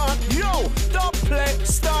pattern. Yo, dub play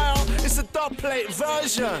style. It's a dub play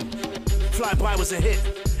version. Flyby was a hit.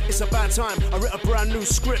 It's about time. I wrote a brand new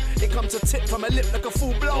script. It comes to tip from my lip like a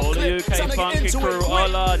full blown All clip. the UK funky crew,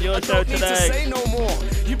 all on your show today. I don't need to say no more.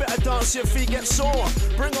 You better dance, your feet get sore.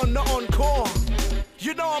 Bring on the encore.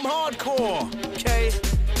 You know I'm hardcore. K-I-E.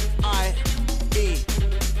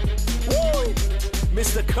 Woo!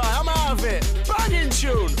 Mr. Kai, I'm out of it. Banging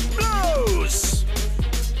tune. Blues.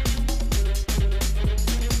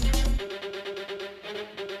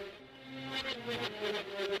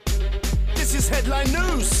 This is headline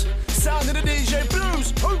news. Sound of the DJ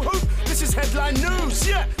Blues. Hoop, hoop. This is headline news.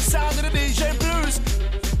 Yeah, sound of the DJ Blues.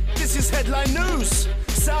 This is headline news.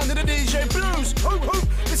 Sound of the DJ Blues. Hoop, hoop.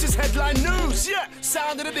 This is headline news. Yeah,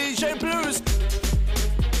 sound of the DJ Blues.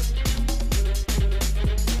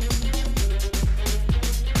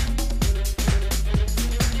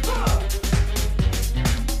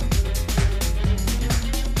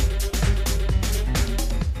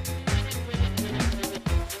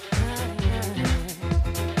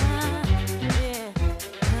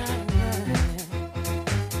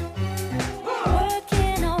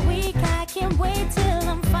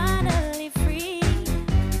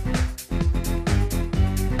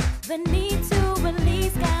 The need to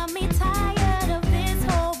release got me tired of this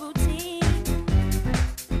whole routine.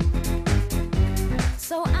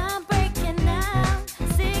 So I'm breaking out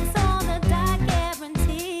 6 on the dot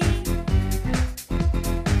guarantee.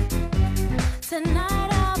 Tonight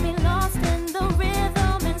I'll be lost in the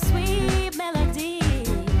rhythm and sweet melody. I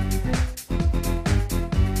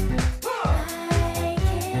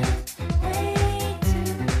can't wait to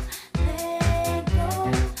let go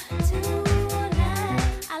tonight.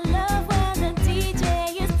 I love when the DJ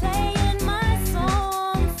is playing my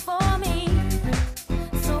song for me.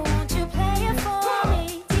 So won't you play it for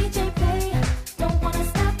me? DJ play, don't wanna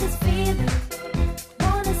stop this feeling.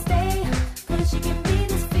 Wanna stay, 'cause you give me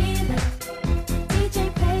this feeling. DJ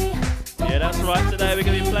play, don't Yeah, that's wanna right. stop Today this we're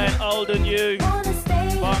going to be feeling. playing old and new. Wanna stay,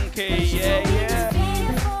 Funky, 'cause you yeah, give me this yeah.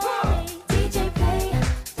 feeling for me. DJ play,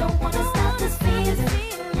 don't wanna stop this feeling.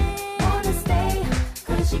 Wanna stay,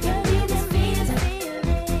 'cause you give me this feeling.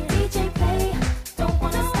 DJ play, don't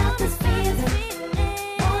wanna stop this feeling.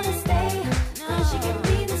 Wanna stay, 'cause you give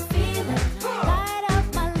me this feeling. Light up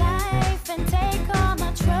my life and take all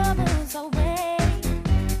my troubles away.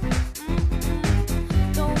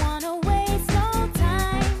 Don't wanna waste no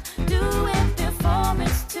time. Do it before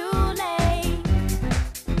it's too late.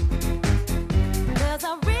 'Cause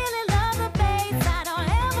I really love the bass. I don't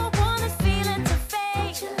ever want this feeling to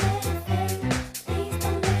fade. Let it fade, please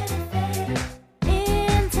don't let it fade.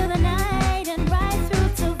 Into the night and right through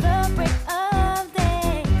till the break of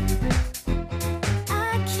day.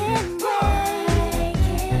 I can't wait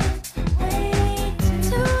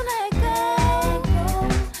to let go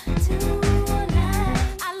tonight.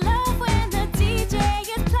 I love when the DJ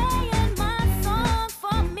is playing my song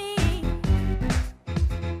for me.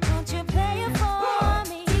 Won't you play it for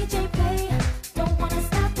me? DJ play, don't wanna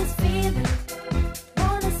stop this feeling.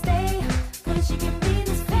 Wanna stay, 'cause you give me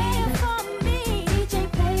this feeling for me. DJ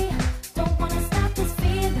play, don't wanna stop this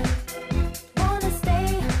feeling. Wanna stay,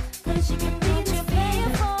 'cause you give me this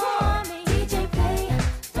feeling for me. DJ play,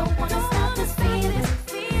 don't wanna stop this feeling.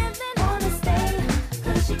 Wanna stay,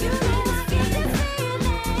 'cause you give me this feeling.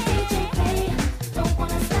 DJ play, don't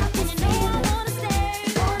wanna stop this feeling. I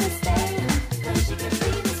wanna stay, 'cause you give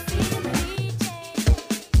me this feeling.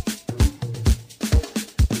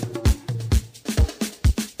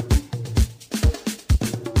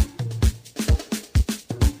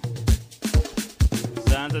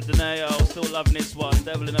 Sounds of Danae, still loving this one.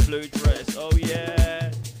 Devil in a blue dress. Oh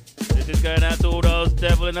yeah. This is going out to all those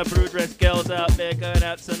devil in a blue dress girls out there going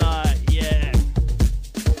out tonight. Yeah.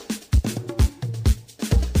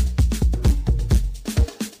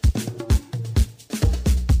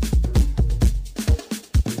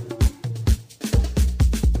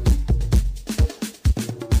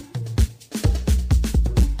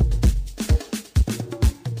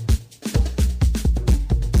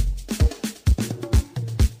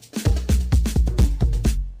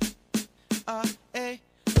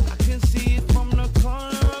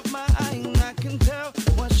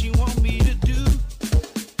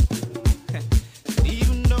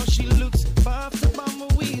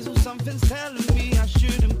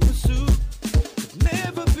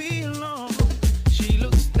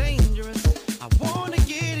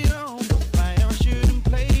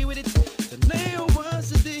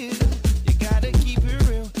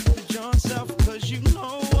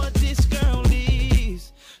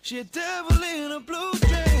 She a devil in a blue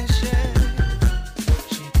dress, yeah.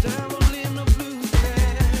 She a devil in a blue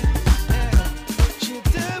dress, yeah. She a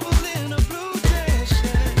devil in a blue dress,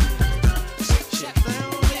 yeah. She a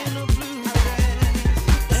devil in a blue dress,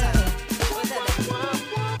 yeah.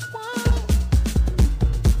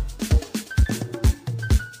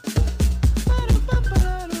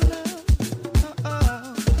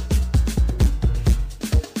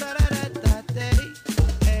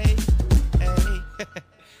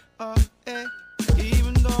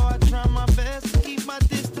 Even though I try my best to keep my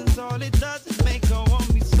distance, all it does is make her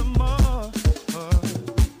want me some more.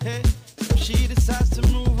 Hey, if she decides to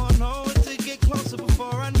move on over to get closer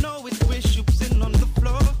before I know it, we're sitting on the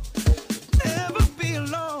floor. Never be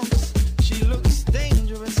alone, she looks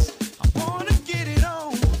dangerous. I wanna get it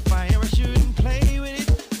on. Fire, I shouldn't play with it.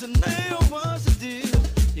 Tonight I was a deal.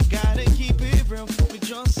 You gotta keep it real with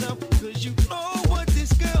yourself, cause you know what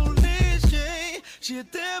this girl is, yeah. She a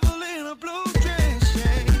devil in a blue dress,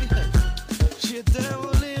 yeah. She a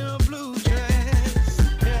devil in a blue dress,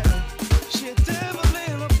 yeah. She a devil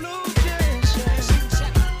in a blue dress,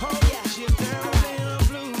 yeah. Oh, yeah. She a devil in a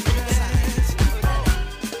blue dress.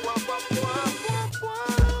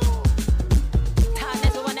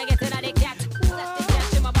 Tiredness, we wanna get in the cat. That's the cat,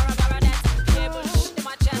 shimmer, barra, barra, that. Cable, shh, in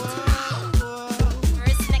my chat.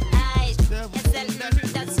 Wrist, neck, eyes. SL,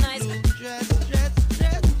 that's nice.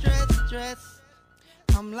 Dress.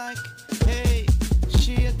 I'm like, hey,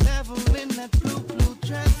 she a devil in that blue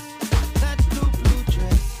dress. That blue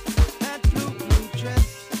dress. That blue dress.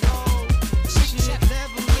 Oh, she a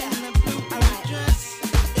devil in that blue dress.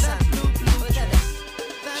 That blue dress.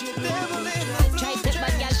 That devil in that blue Try this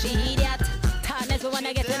bad girl, she idiot. Tiredness, we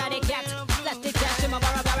wanna get in the cat. That's the cat, shimmer,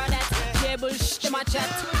 barra, barra, that. Cable, shh, in my chat.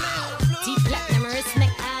 Deep platinum, wrist,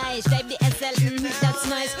 neck, eyes. Drive the SL, that's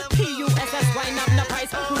nice. PUSS, wine up the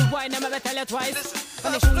price. Rude wine, I'm gonna tell you twice.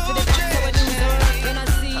 When the shoes to the back, so I do the rock, and I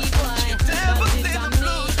see why. But it's on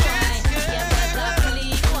me, why? Yeah, better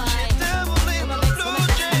believe why. Come on, make some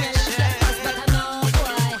let's get us, but I know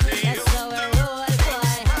why. That's how I roll,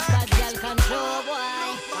 why. Bad girl control,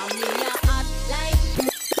 why. I'm in your hot like.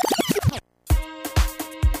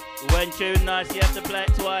 When tune nice, you have to play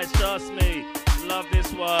it twice, trust me. Love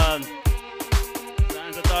this one.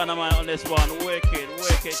 Sounds of dynamite on this one. Wicked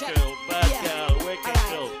cool. Bad girl, wicked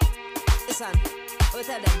cool. Listen, what's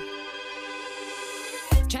that then?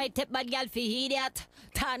 Try tip bad girl for idiot.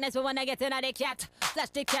 Tiredness, we wanna get in the cat. Flash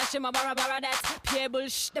the cash in my barra, barra, that. Pure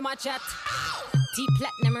bullshit in my chat. Deep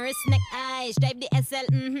platinum, wrist, neck, eyes. Drive the SL,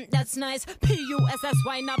 that's nice. PUSS,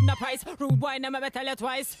 wine up the price. Rude wine, I'm gonna tell you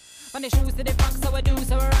twice. When the shoes to the back, so I do,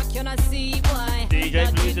 so I rock, you not see why. DJ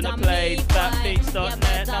Blues in the place,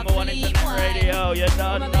 PHATBEATS.net, #1 internet radio. You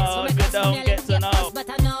don't know if you don't get to know. But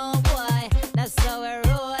I know why. That's how I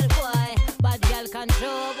roll, why. Bad girl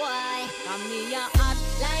control, why. From me, you're hot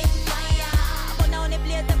like fire. But now the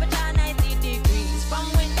place temperature 90 degrees. From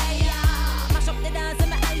when they mash up the dance and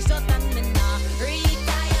my eyes shut and me now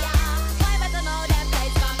retire. Why better know that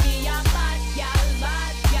place from me, you're bad girl,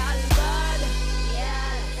 bad.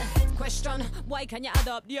 Yeah. Question, why can you add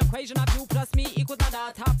up the equation of you plus me equals my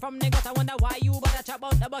data? From the gut, I wonder why you bother chat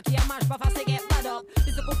about the bucky and mash, but fast to get bad up.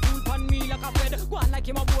 This a good food on me like a bread. Go on like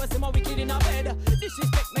him a boss, him a wicked in a bed.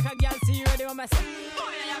 Disrespect make a girl see ready on my set. Boy,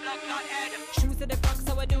 I have black on head. Shoes to the back,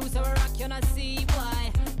 so I do, so I rock, you not see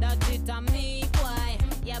why. That's it on me, why.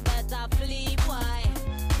 You better flee, why.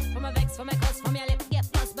 From a vex, from a cuss, from your lip,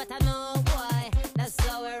 get plus, but I know why. That's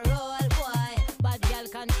how I roll, why. Bad girl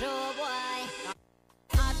control, why.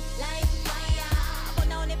 Hot like fire, but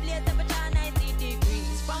now the place temperature 90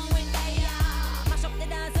 degrees. From when they mash up the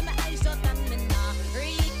dance and my eyes shut and me now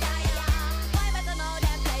retire. Why better know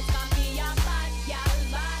that place for me, you're bad girl,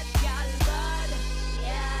 bad.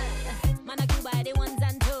 Yeah, man I do by the ones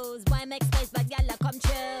and twos. Why make space, bad girl I come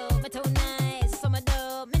chill. Me too nice, so me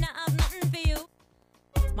do, me not have nothing for you.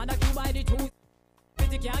 Man I do by the twos.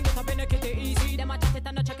 Pretty can't get up in the kitty easy. Them a chat it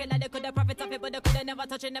and a chuck it like they coulda profit of it, but they coulda never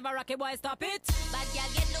touch it, never rock it. Boy, stop it. Bad girl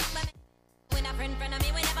get looked by me. When a friend of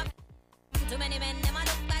me, we never. Too many men, them a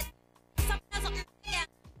look bad. Something, yeah.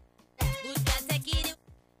 Good girl take it.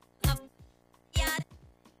 Enough, yeah.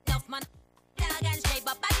 Enough man, dog and straight,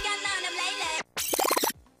 but bad girl now them lady.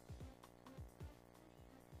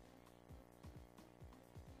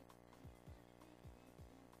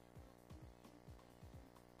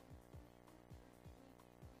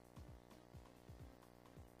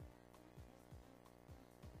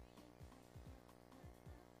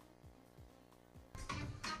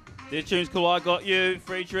 This tune's cool, I Got You,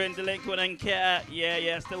 featuring Delinquent and Cat.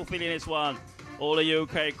 Yeah, still feeling this one. All the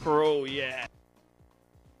UK crew, yeah.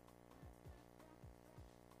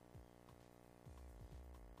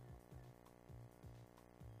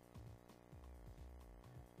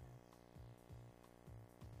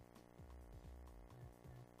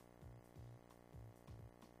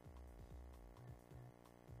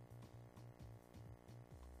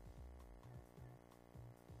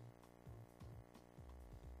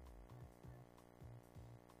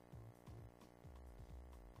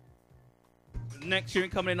 next tune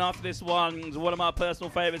coming in after this one is one of my personal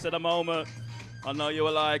favorites at the moment. I know you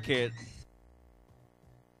will like it.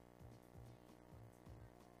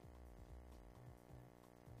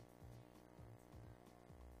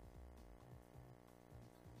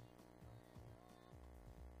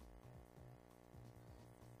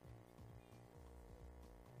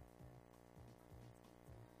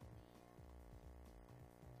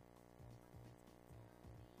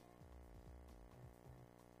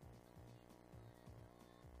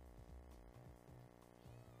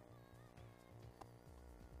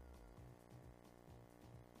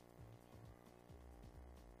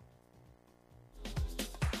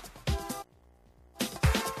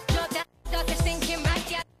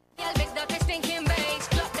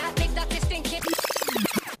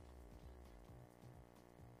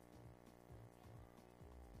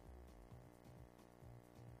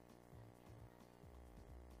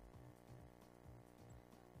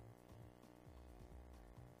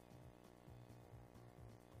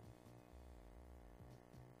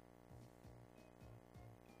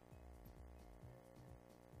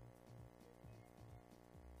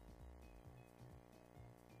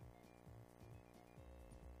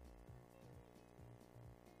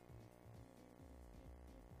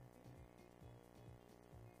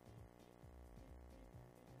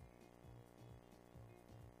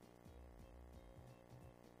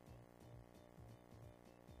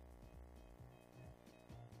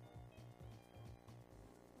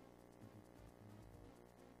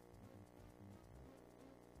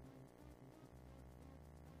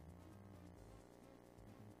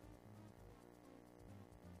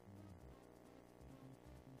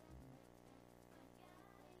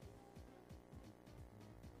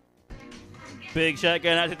 Big shout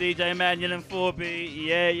going out to DJ Mannion and 4B.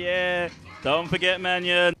 Yeah, yeah. Don't forget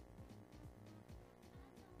Mannion.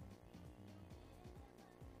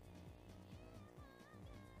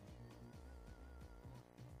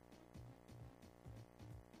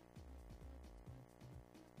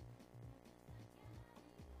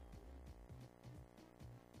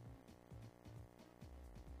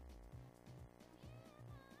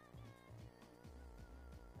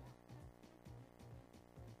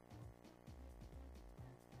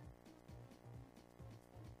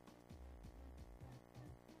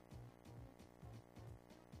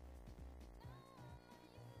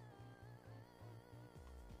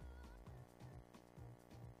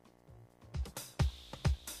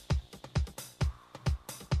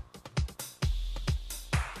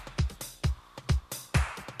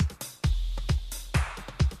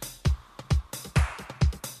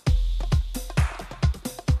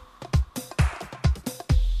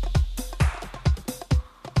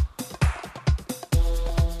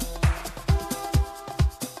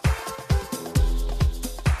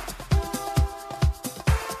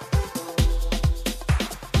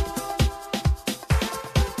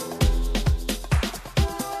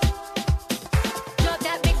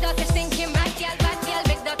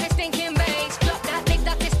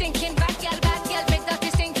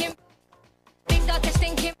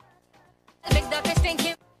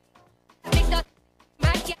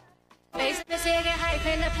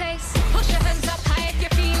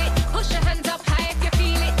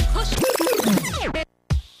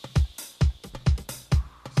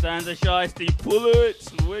 Sandra Shiesty, pull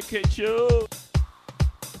it, wicked show.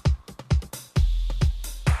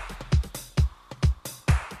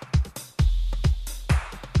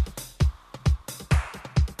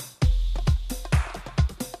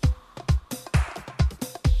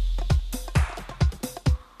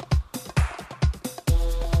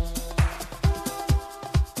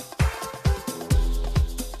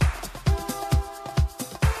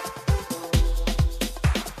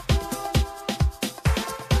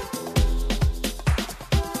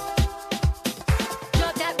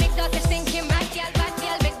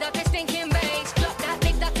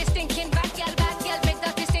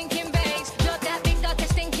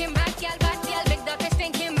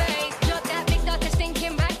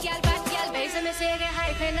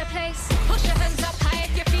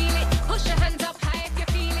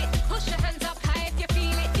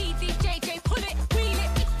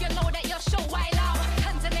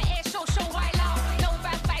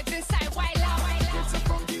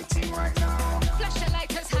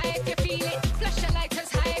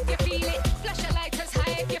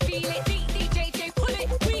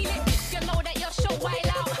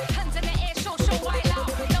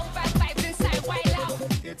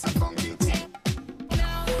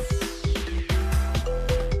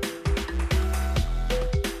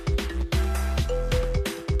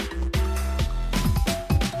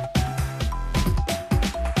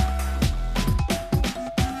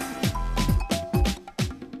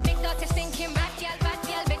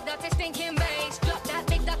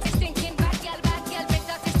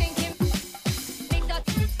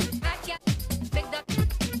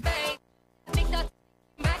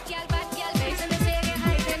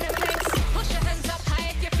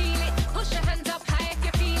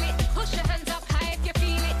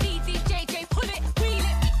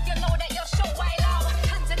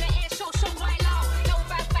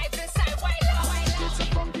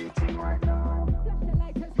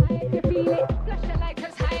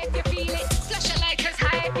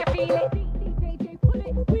 feel it. DJ, pull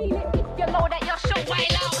it, wheel it. If you know that you're show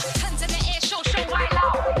wild out. Hands in the air, show wild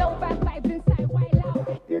out. Low bad vibes inside, wild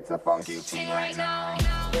out. It's a funky thing right now.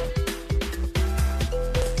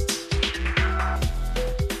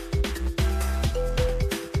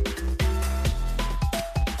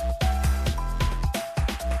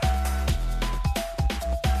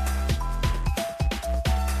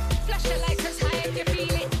 Flash your lighters high if you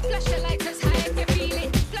feel it. Flash your lighters high if you feel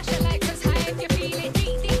it. Flash your lighters high if you feel it.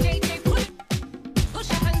 DJ, pull it. Push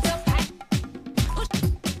your hands up high. Push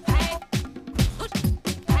high. Push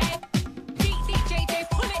high. DJ,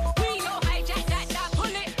 pull it. We know hijack that.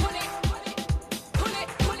 Pull it. Pull it. Pull it.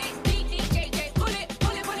 Pull it. DJ, pull it.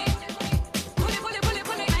 Pull it. Pull it. Pull it. Pull it. Pull it.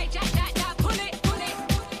 Pull it. Hijack that. Pull it. Pull it.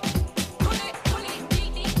 Pull it. Pull it.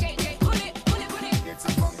 DJ, pull it. Pull it. Pull it. It's a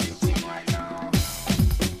funky thing right now.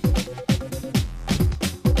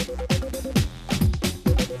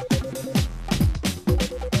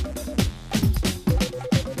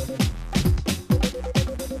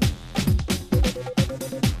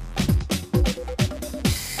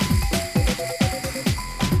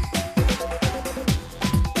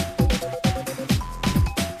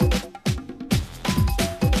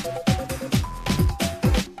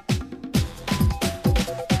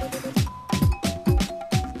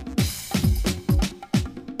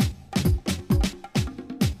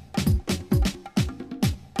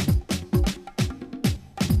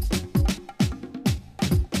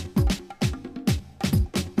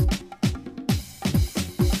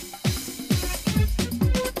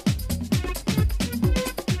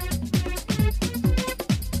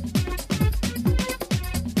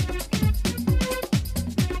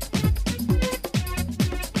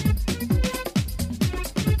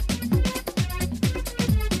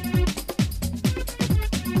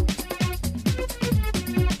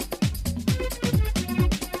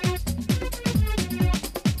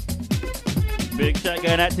 Big shout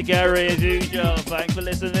going out to Gary as usual. Thanks for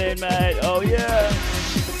listening, mate. Oh yeah.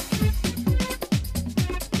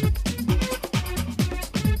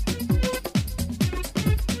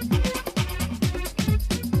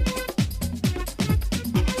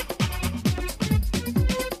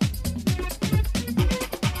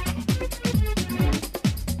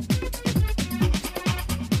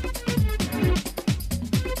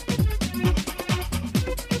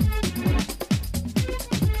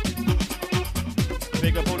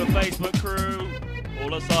 Big up all the Facebook crew, all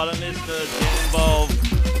the silent listeners, get involved.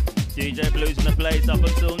 DJ Blues in the place up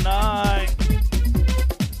until 9.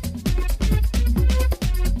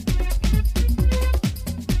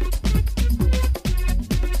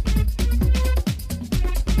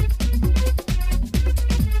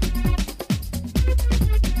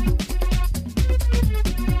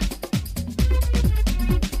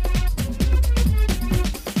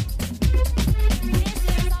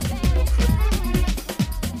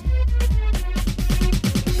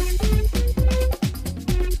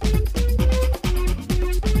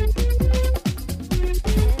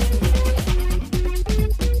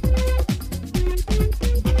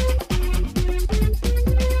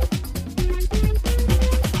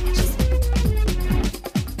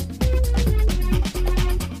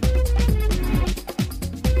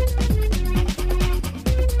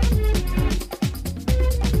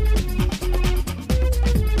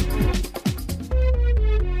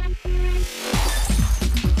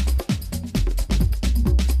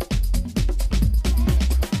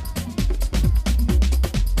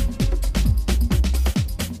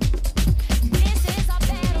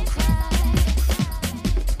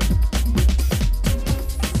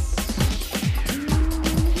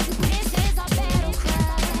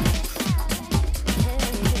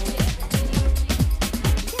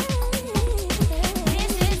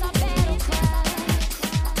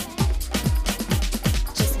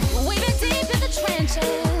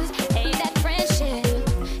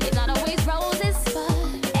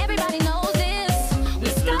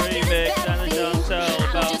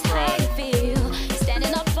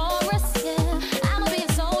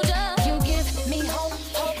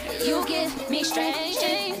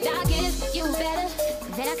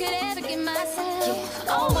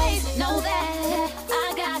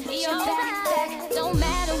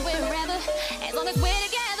 As long as we're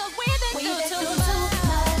together, we've been through too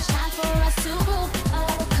much. Time for us to move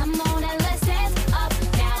up.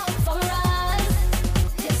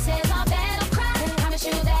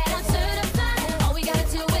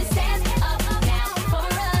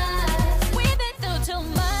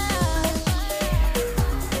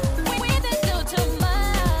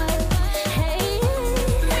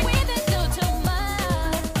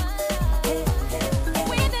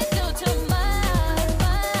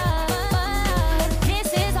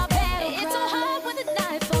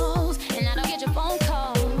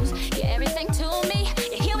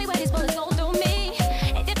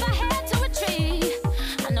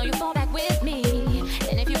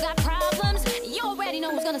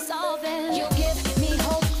 evolving. You give me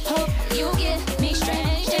hope, hope. You give me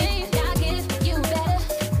strength, strength. I give you better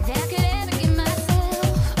than I could ever give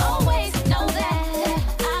myself. Always know that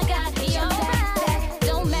I got your back.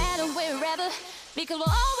 Don't matter wherever, because we'll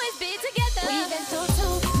always be together. We've been through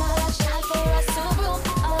too much, time for us to move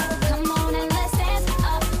up. Come on and let's dance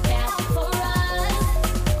up now for us.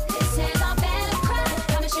 This is our battle cry.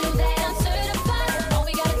 Promise you that I'm certified. All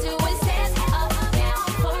we gotta do is dance up now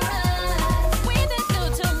for us. We've been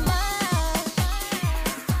through too much.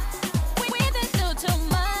 We've been through too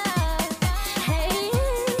much. Hey,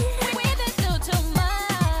 we've been through too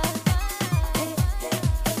much.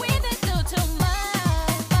 We've been through too much.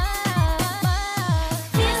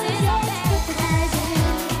 This is our battle cry.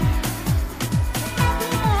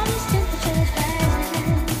 Everybody's temperature's rising. Music's hypnotizing. Everybody's temperature's rising. This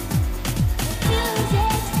is our battle cry. Everybody's temperature's rising.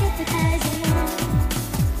 Music's hypnotizing. All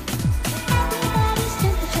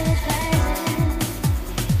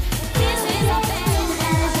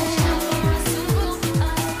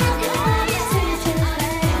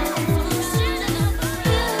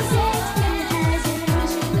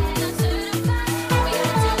we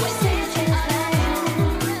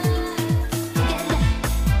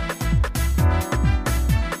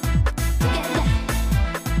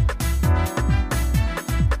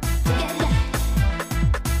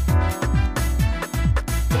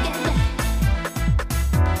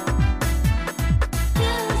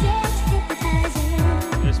gotta do is dance up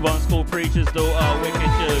This one's called Preacher's Daughter,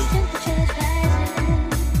 wicked tune.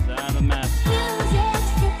 Sound of mass.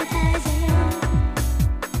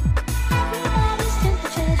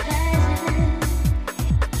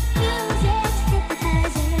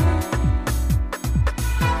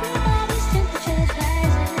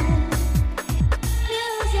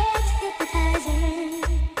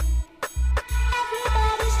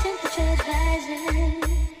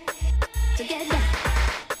 Together.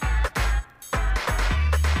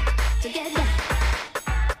 Together. Together.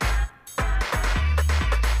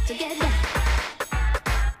 Together.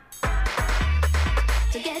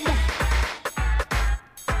 Together.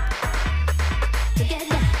 Together.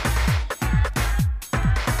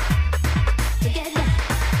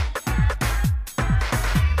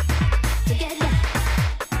 Together.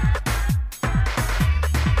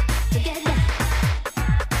 Together.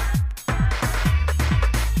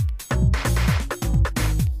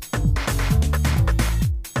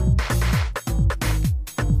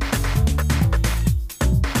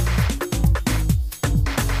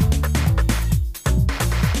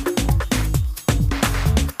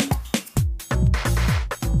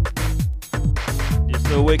 It's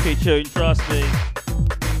a wicked tune, trust me.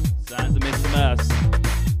 Sounds of Mr. Mass.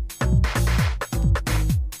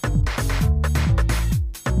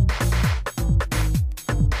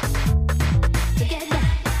 Together.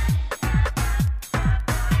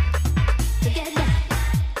 Together.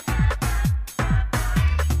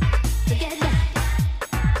 Together.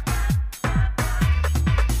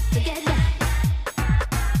 Together.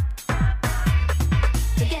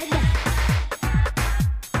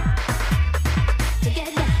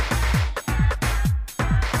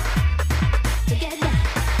 Together.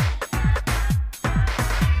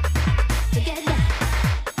 Together.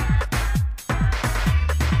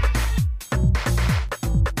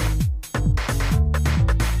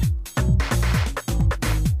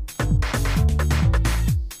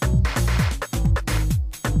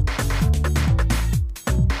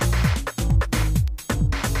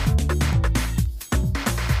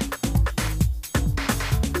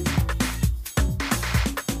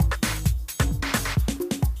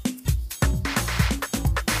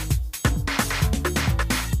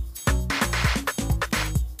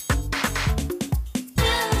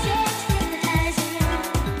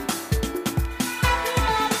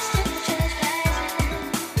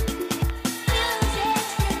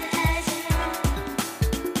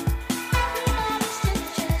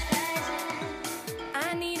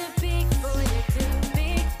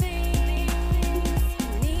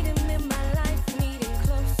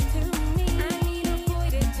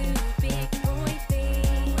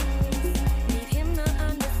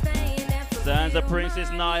 Sounds of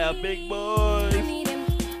Princess Naya, big boy. I need him,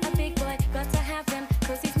 a big boy, got to have him,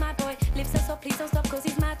 cause he's my boy. Lips are so please don't stop, cause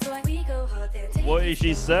he's my toy. We go hard there. What is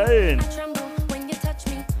she saying? I tremble when you touch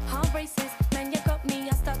me, heart races, man you got me.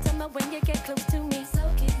 I start to melt when you get close to me. So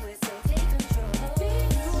get with, so take control. Big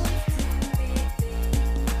boys do big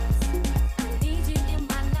things. I need you in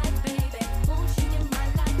my life, baby. Want you in my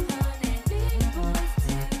life, honey. Big boys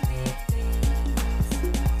do big things.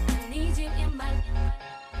 I need you in my life.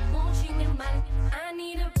 Want you in my life. I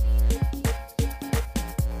need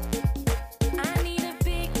a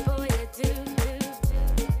big boy to do.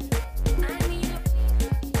 I need a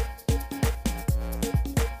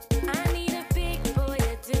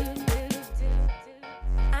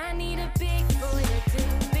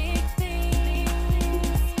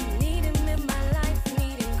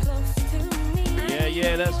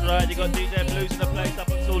right, you got DJ Blues in the place up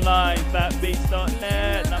until 9.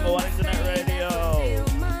 PHATBEATS.net, #1 internet radio.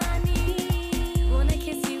 Wanna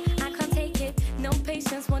kiss you, I can't take it. No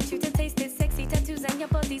patience, want you to taste it. Sexy tattoos and your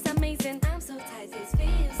body's amazing. I'm so tight, this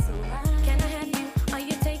feels so right. Can I have you? Are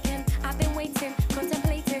you taken? I've been waiting,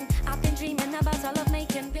 contemplating. I've been dreaming about our love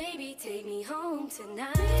making. Baby, take me home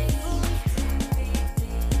tonight.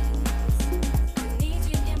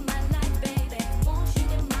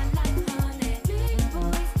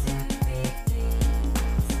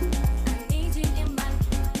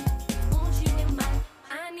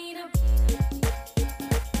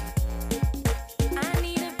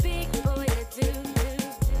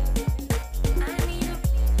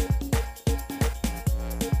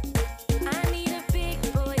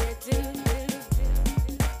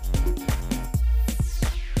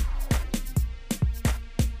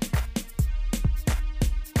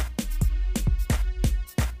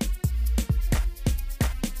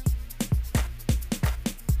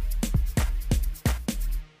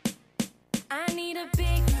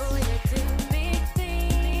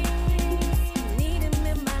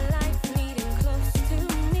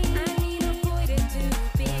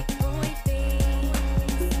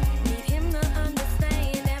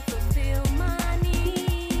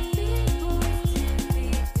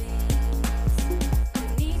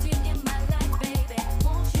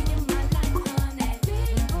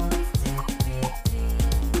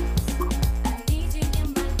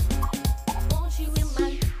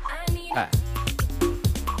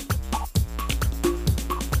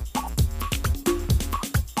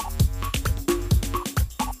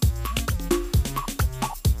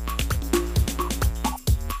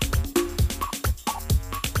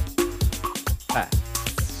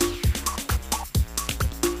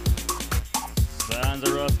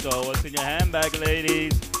 What's in your handbag,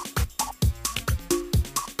 ladies?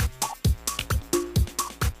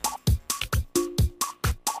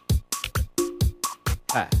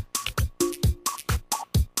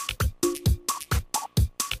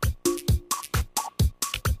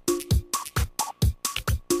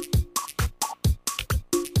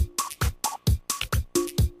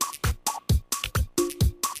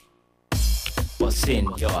 What's in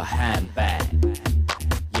your handbag?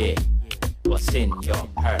 Yeah. What's in your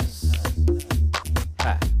purse?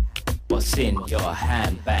 Ha. What's in your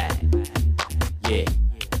handbag? Yeah.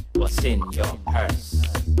 What's in your purse?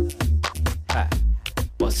 Ha.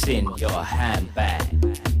 What's in your handbag?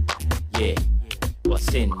 Yeah.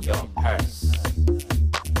 What's in your purse?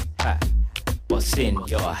 Ha. What's in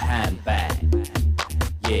your handbag?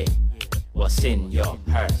 Yeah. What's in your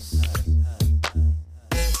purse?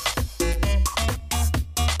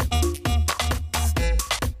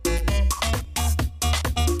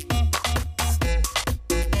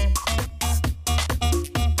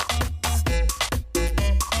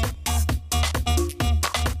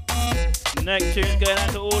 Next tune's going out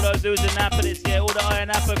to all those who's in Napa this year, all the Iron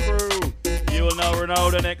Napa crew. You will know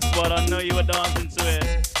Ronaldo next one. I know you were dancing to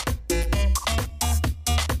it.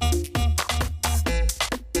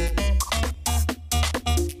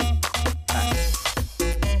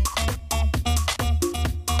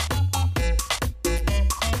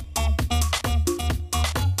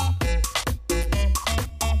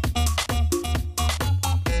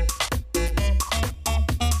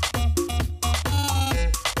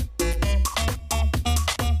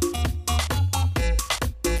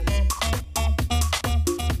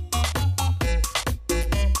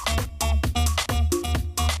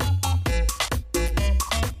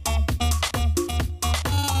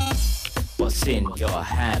 What's in your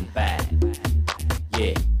handbag?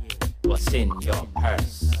 Yeah. What's in your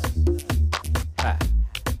purse? Ha.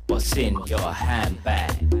 What's in your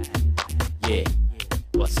handbag? Yeah.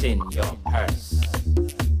 What's in your purse?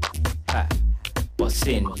 Ha. What's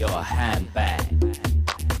in your handbag?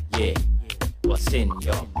 Yeah. What's in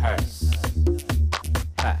your purse?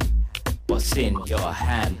 Ha. What's in your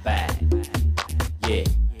handbag? Yeah.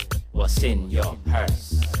 What's in your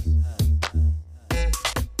purse?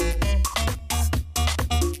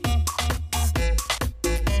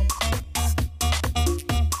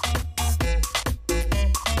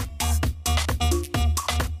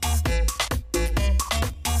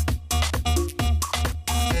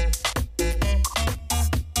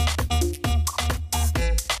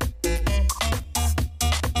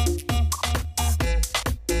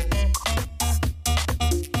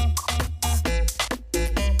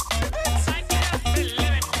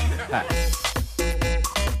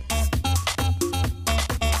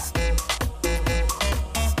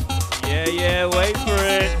 Yeah, wait for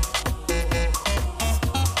it.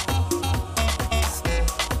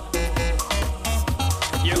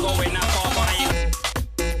 You're going up all by you.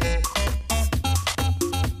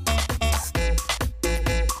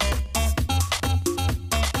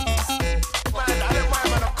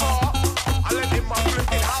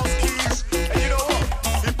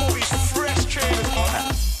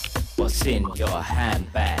 your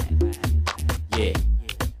handbag? Yeah,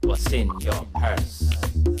 what's in your purse?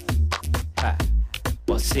 Ha,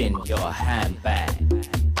 what's in your handbag?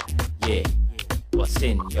 Yeah, what's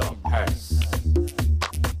in your purse?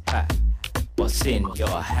 Ha, what's in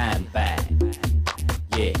your handbag?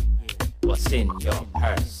 Yeah, what's in your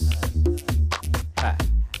purse? Ha,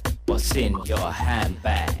 what's in your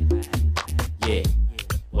handbag? Yeah,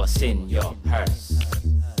 what's in your purse?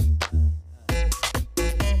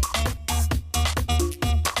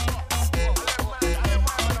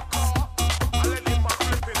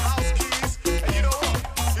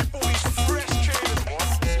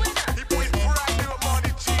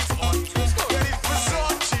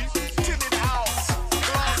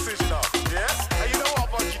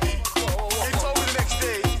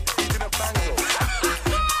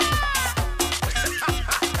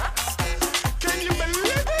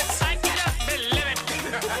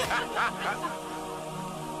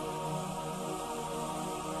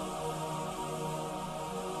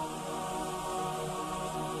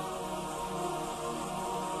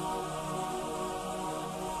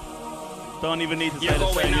 Don't even need to say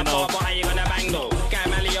the same, you know. But are you gonna bang though? Get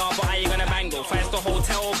Melly on, but are you gonna bang though? First the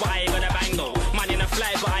hotel, but are you gonna bang though? Money in a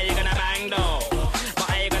flight, but are you gonna bang though? But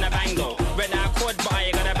are you gonna bang though? Rent out quad, but are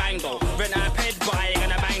you gonna bang though? Rent out ped, but are you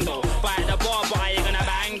gonna bang though? Buy at the bar, but are you gonna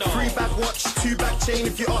bang though? 3-bag watch, 2-bag chain.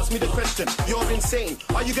 If you ask me the question, you're insane.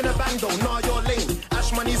 Are you gonna bang though? Nah, you're lame.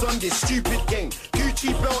 Ash money's on this stupid game.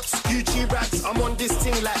 Gucci belts, Gucci rags. I'm on this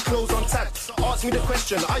thing like clothes on tag. Ask me the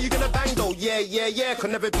question, are you gonna bang though? Yeah, yeah, yeah.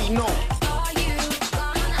 Can never be no.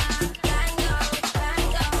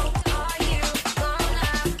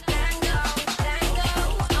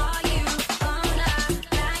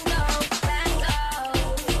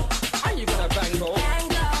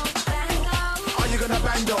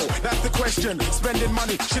 That's the question. Spending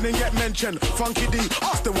money shouldn't get mentioned. Funky D,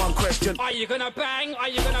 ask the one question. Are you gonna bang? Are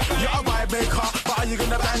you gonna bang? You're a vibe maker, but are you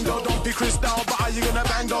gonna bang though? Don't be Crystal, but are you gonna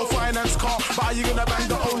bang though? Finance car, but are you gonna bang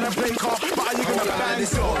the own and play car? But are you gonna bang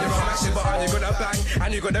this though? You're smashing, but are you gonna bang?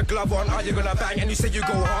 And you got a glove on, are you gonna bang? And you say you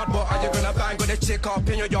go hard, but are you gonna bang? Got a chick up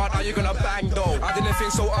in your yard, are you gonna bang though? I didn't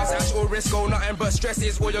think so, ask Ash or Risco. Nothing but stress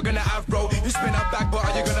is all you're gonna have, bro. You spin a bag, but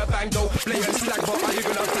are you gonna bang though? Blatant slack, but are you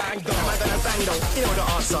gonna bang though? Am I gonna bang though? You know the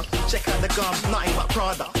answer. Check out the gum, nothing but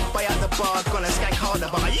Prada. Buy out the bar, gonna skank harder.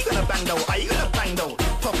 But are you gonna bang though? Are you gonna bang though?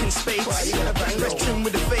 Popping spades, but are you gonna bang though? Fresh trim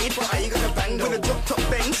with the fade, but are you gonna bang though? With a drop top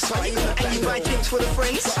bangs, are you gonna bang? And you buy drinks for the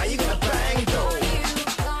friends, but are you gonna bang though?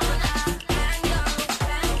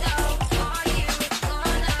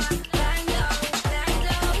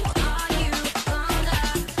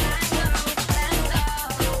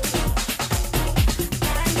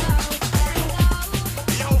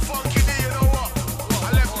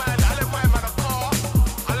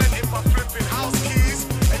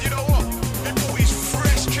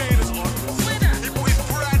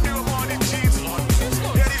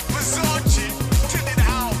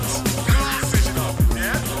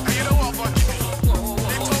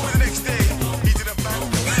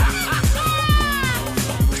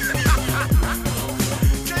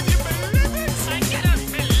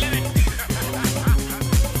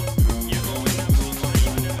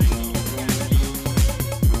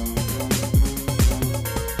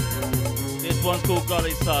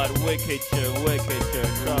 Wicked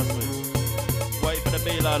tune, trust me. Wait for the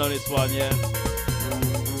B-line on this one, yeah?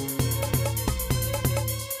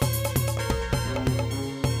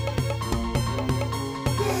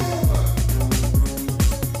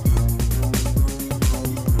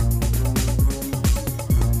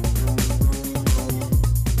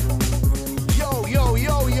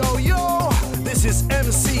 This is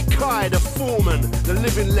MC Kai, the foreman, the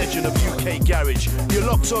living legend of UK Garage. You're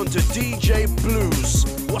locked on to DJ Blues.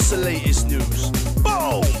 What's the latest news?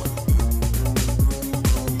 Boom!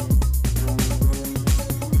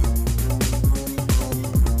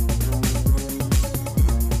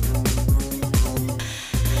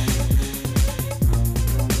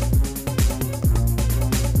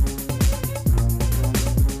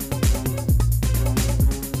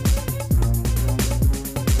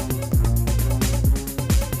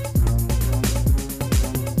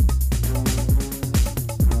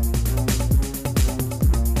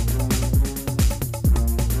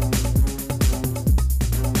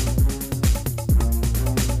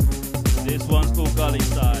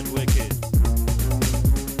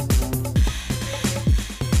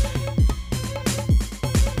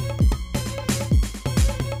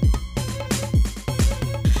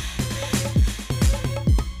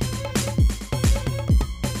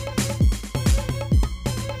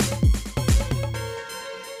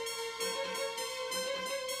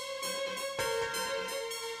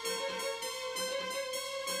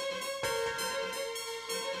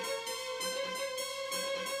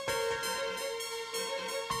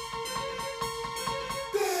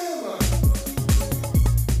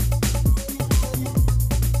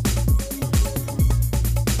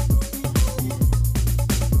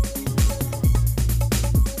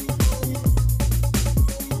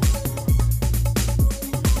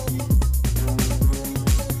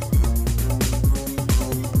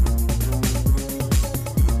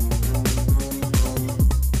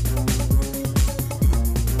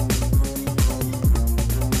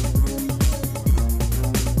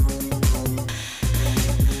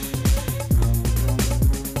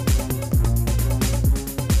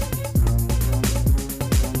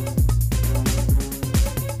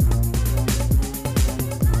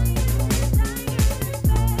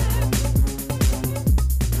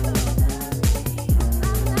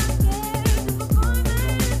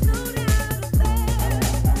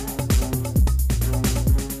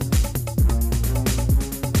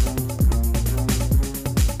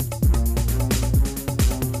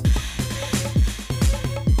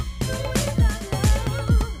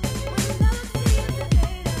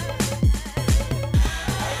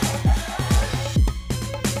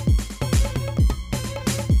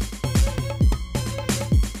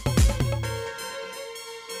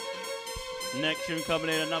 Next tune coming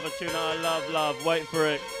in, another tune that I love. Wait for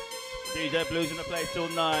it. DJ Blues in the place till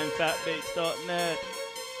 9. PHATBEATS.net.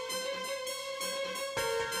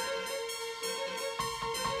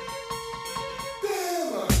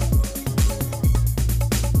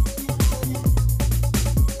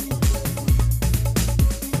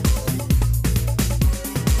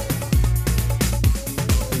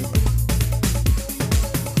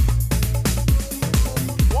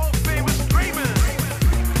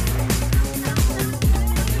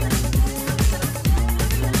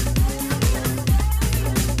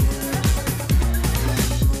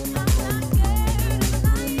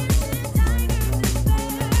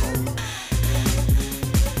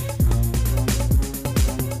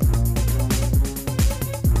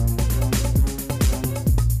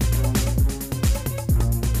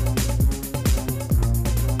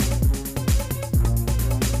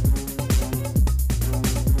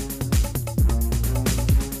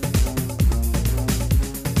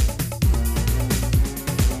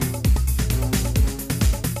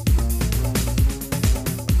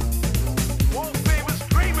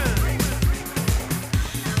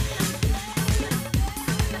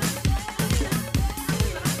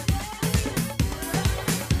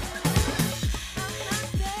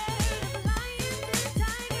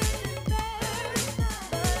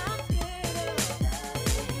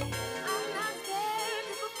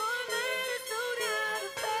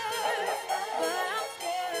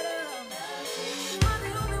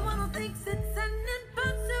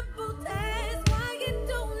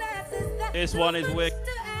 This one is wicked.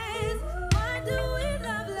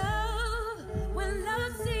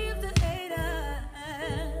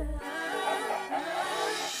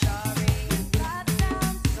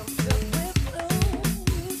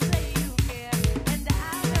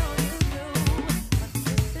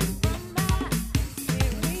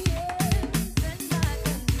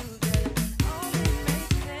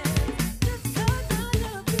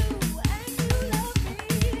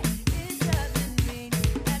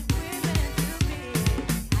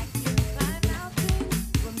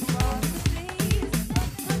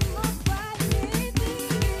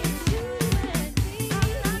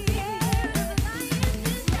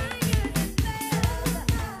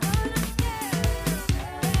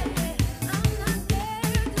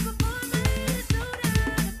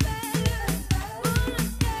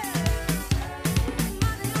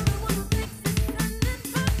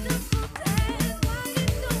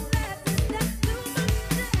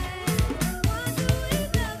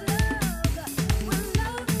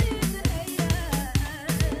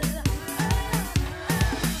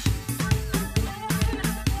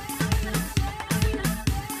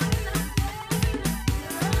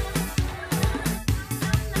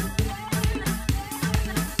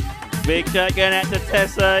 Big shout going out to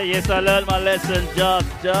Tessa. Yes, I learned my lesson.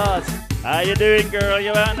 Just. How you doing, girl?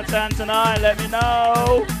 You out in the town tonight? Let me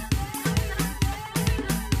know.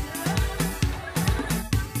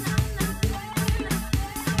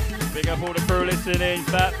 Big up all the crew listening.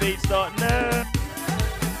 PHATBEATS.net.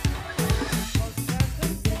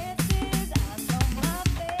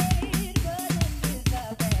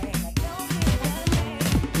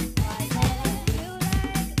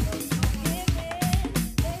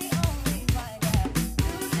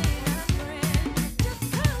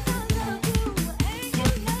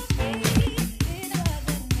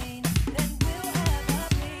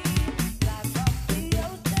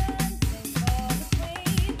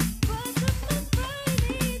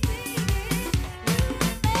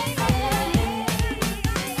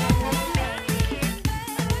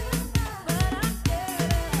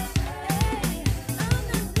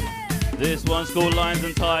 This one's called Lions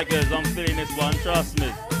and Tigers. I'm feeling this one, trust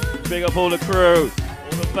me. Big up all the crew,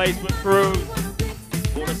 all the Facebook crew,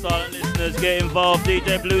 all the silent listeners, get involved.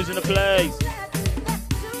 DJ Blues in the place.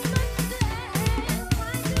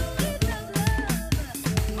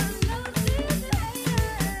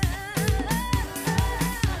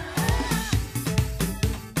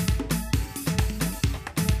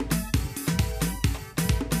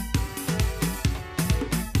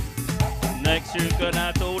 Next tune's going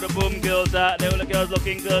out to all the boom girls out there, all the girls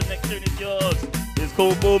looking good. Next tune is yours. It's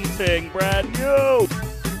called Boom Ting, brand new.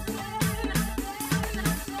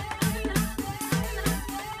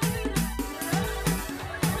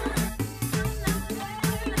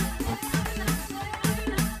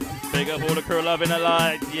 Big up all the crew loving the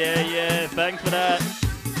lights. Yeah, thanks for that.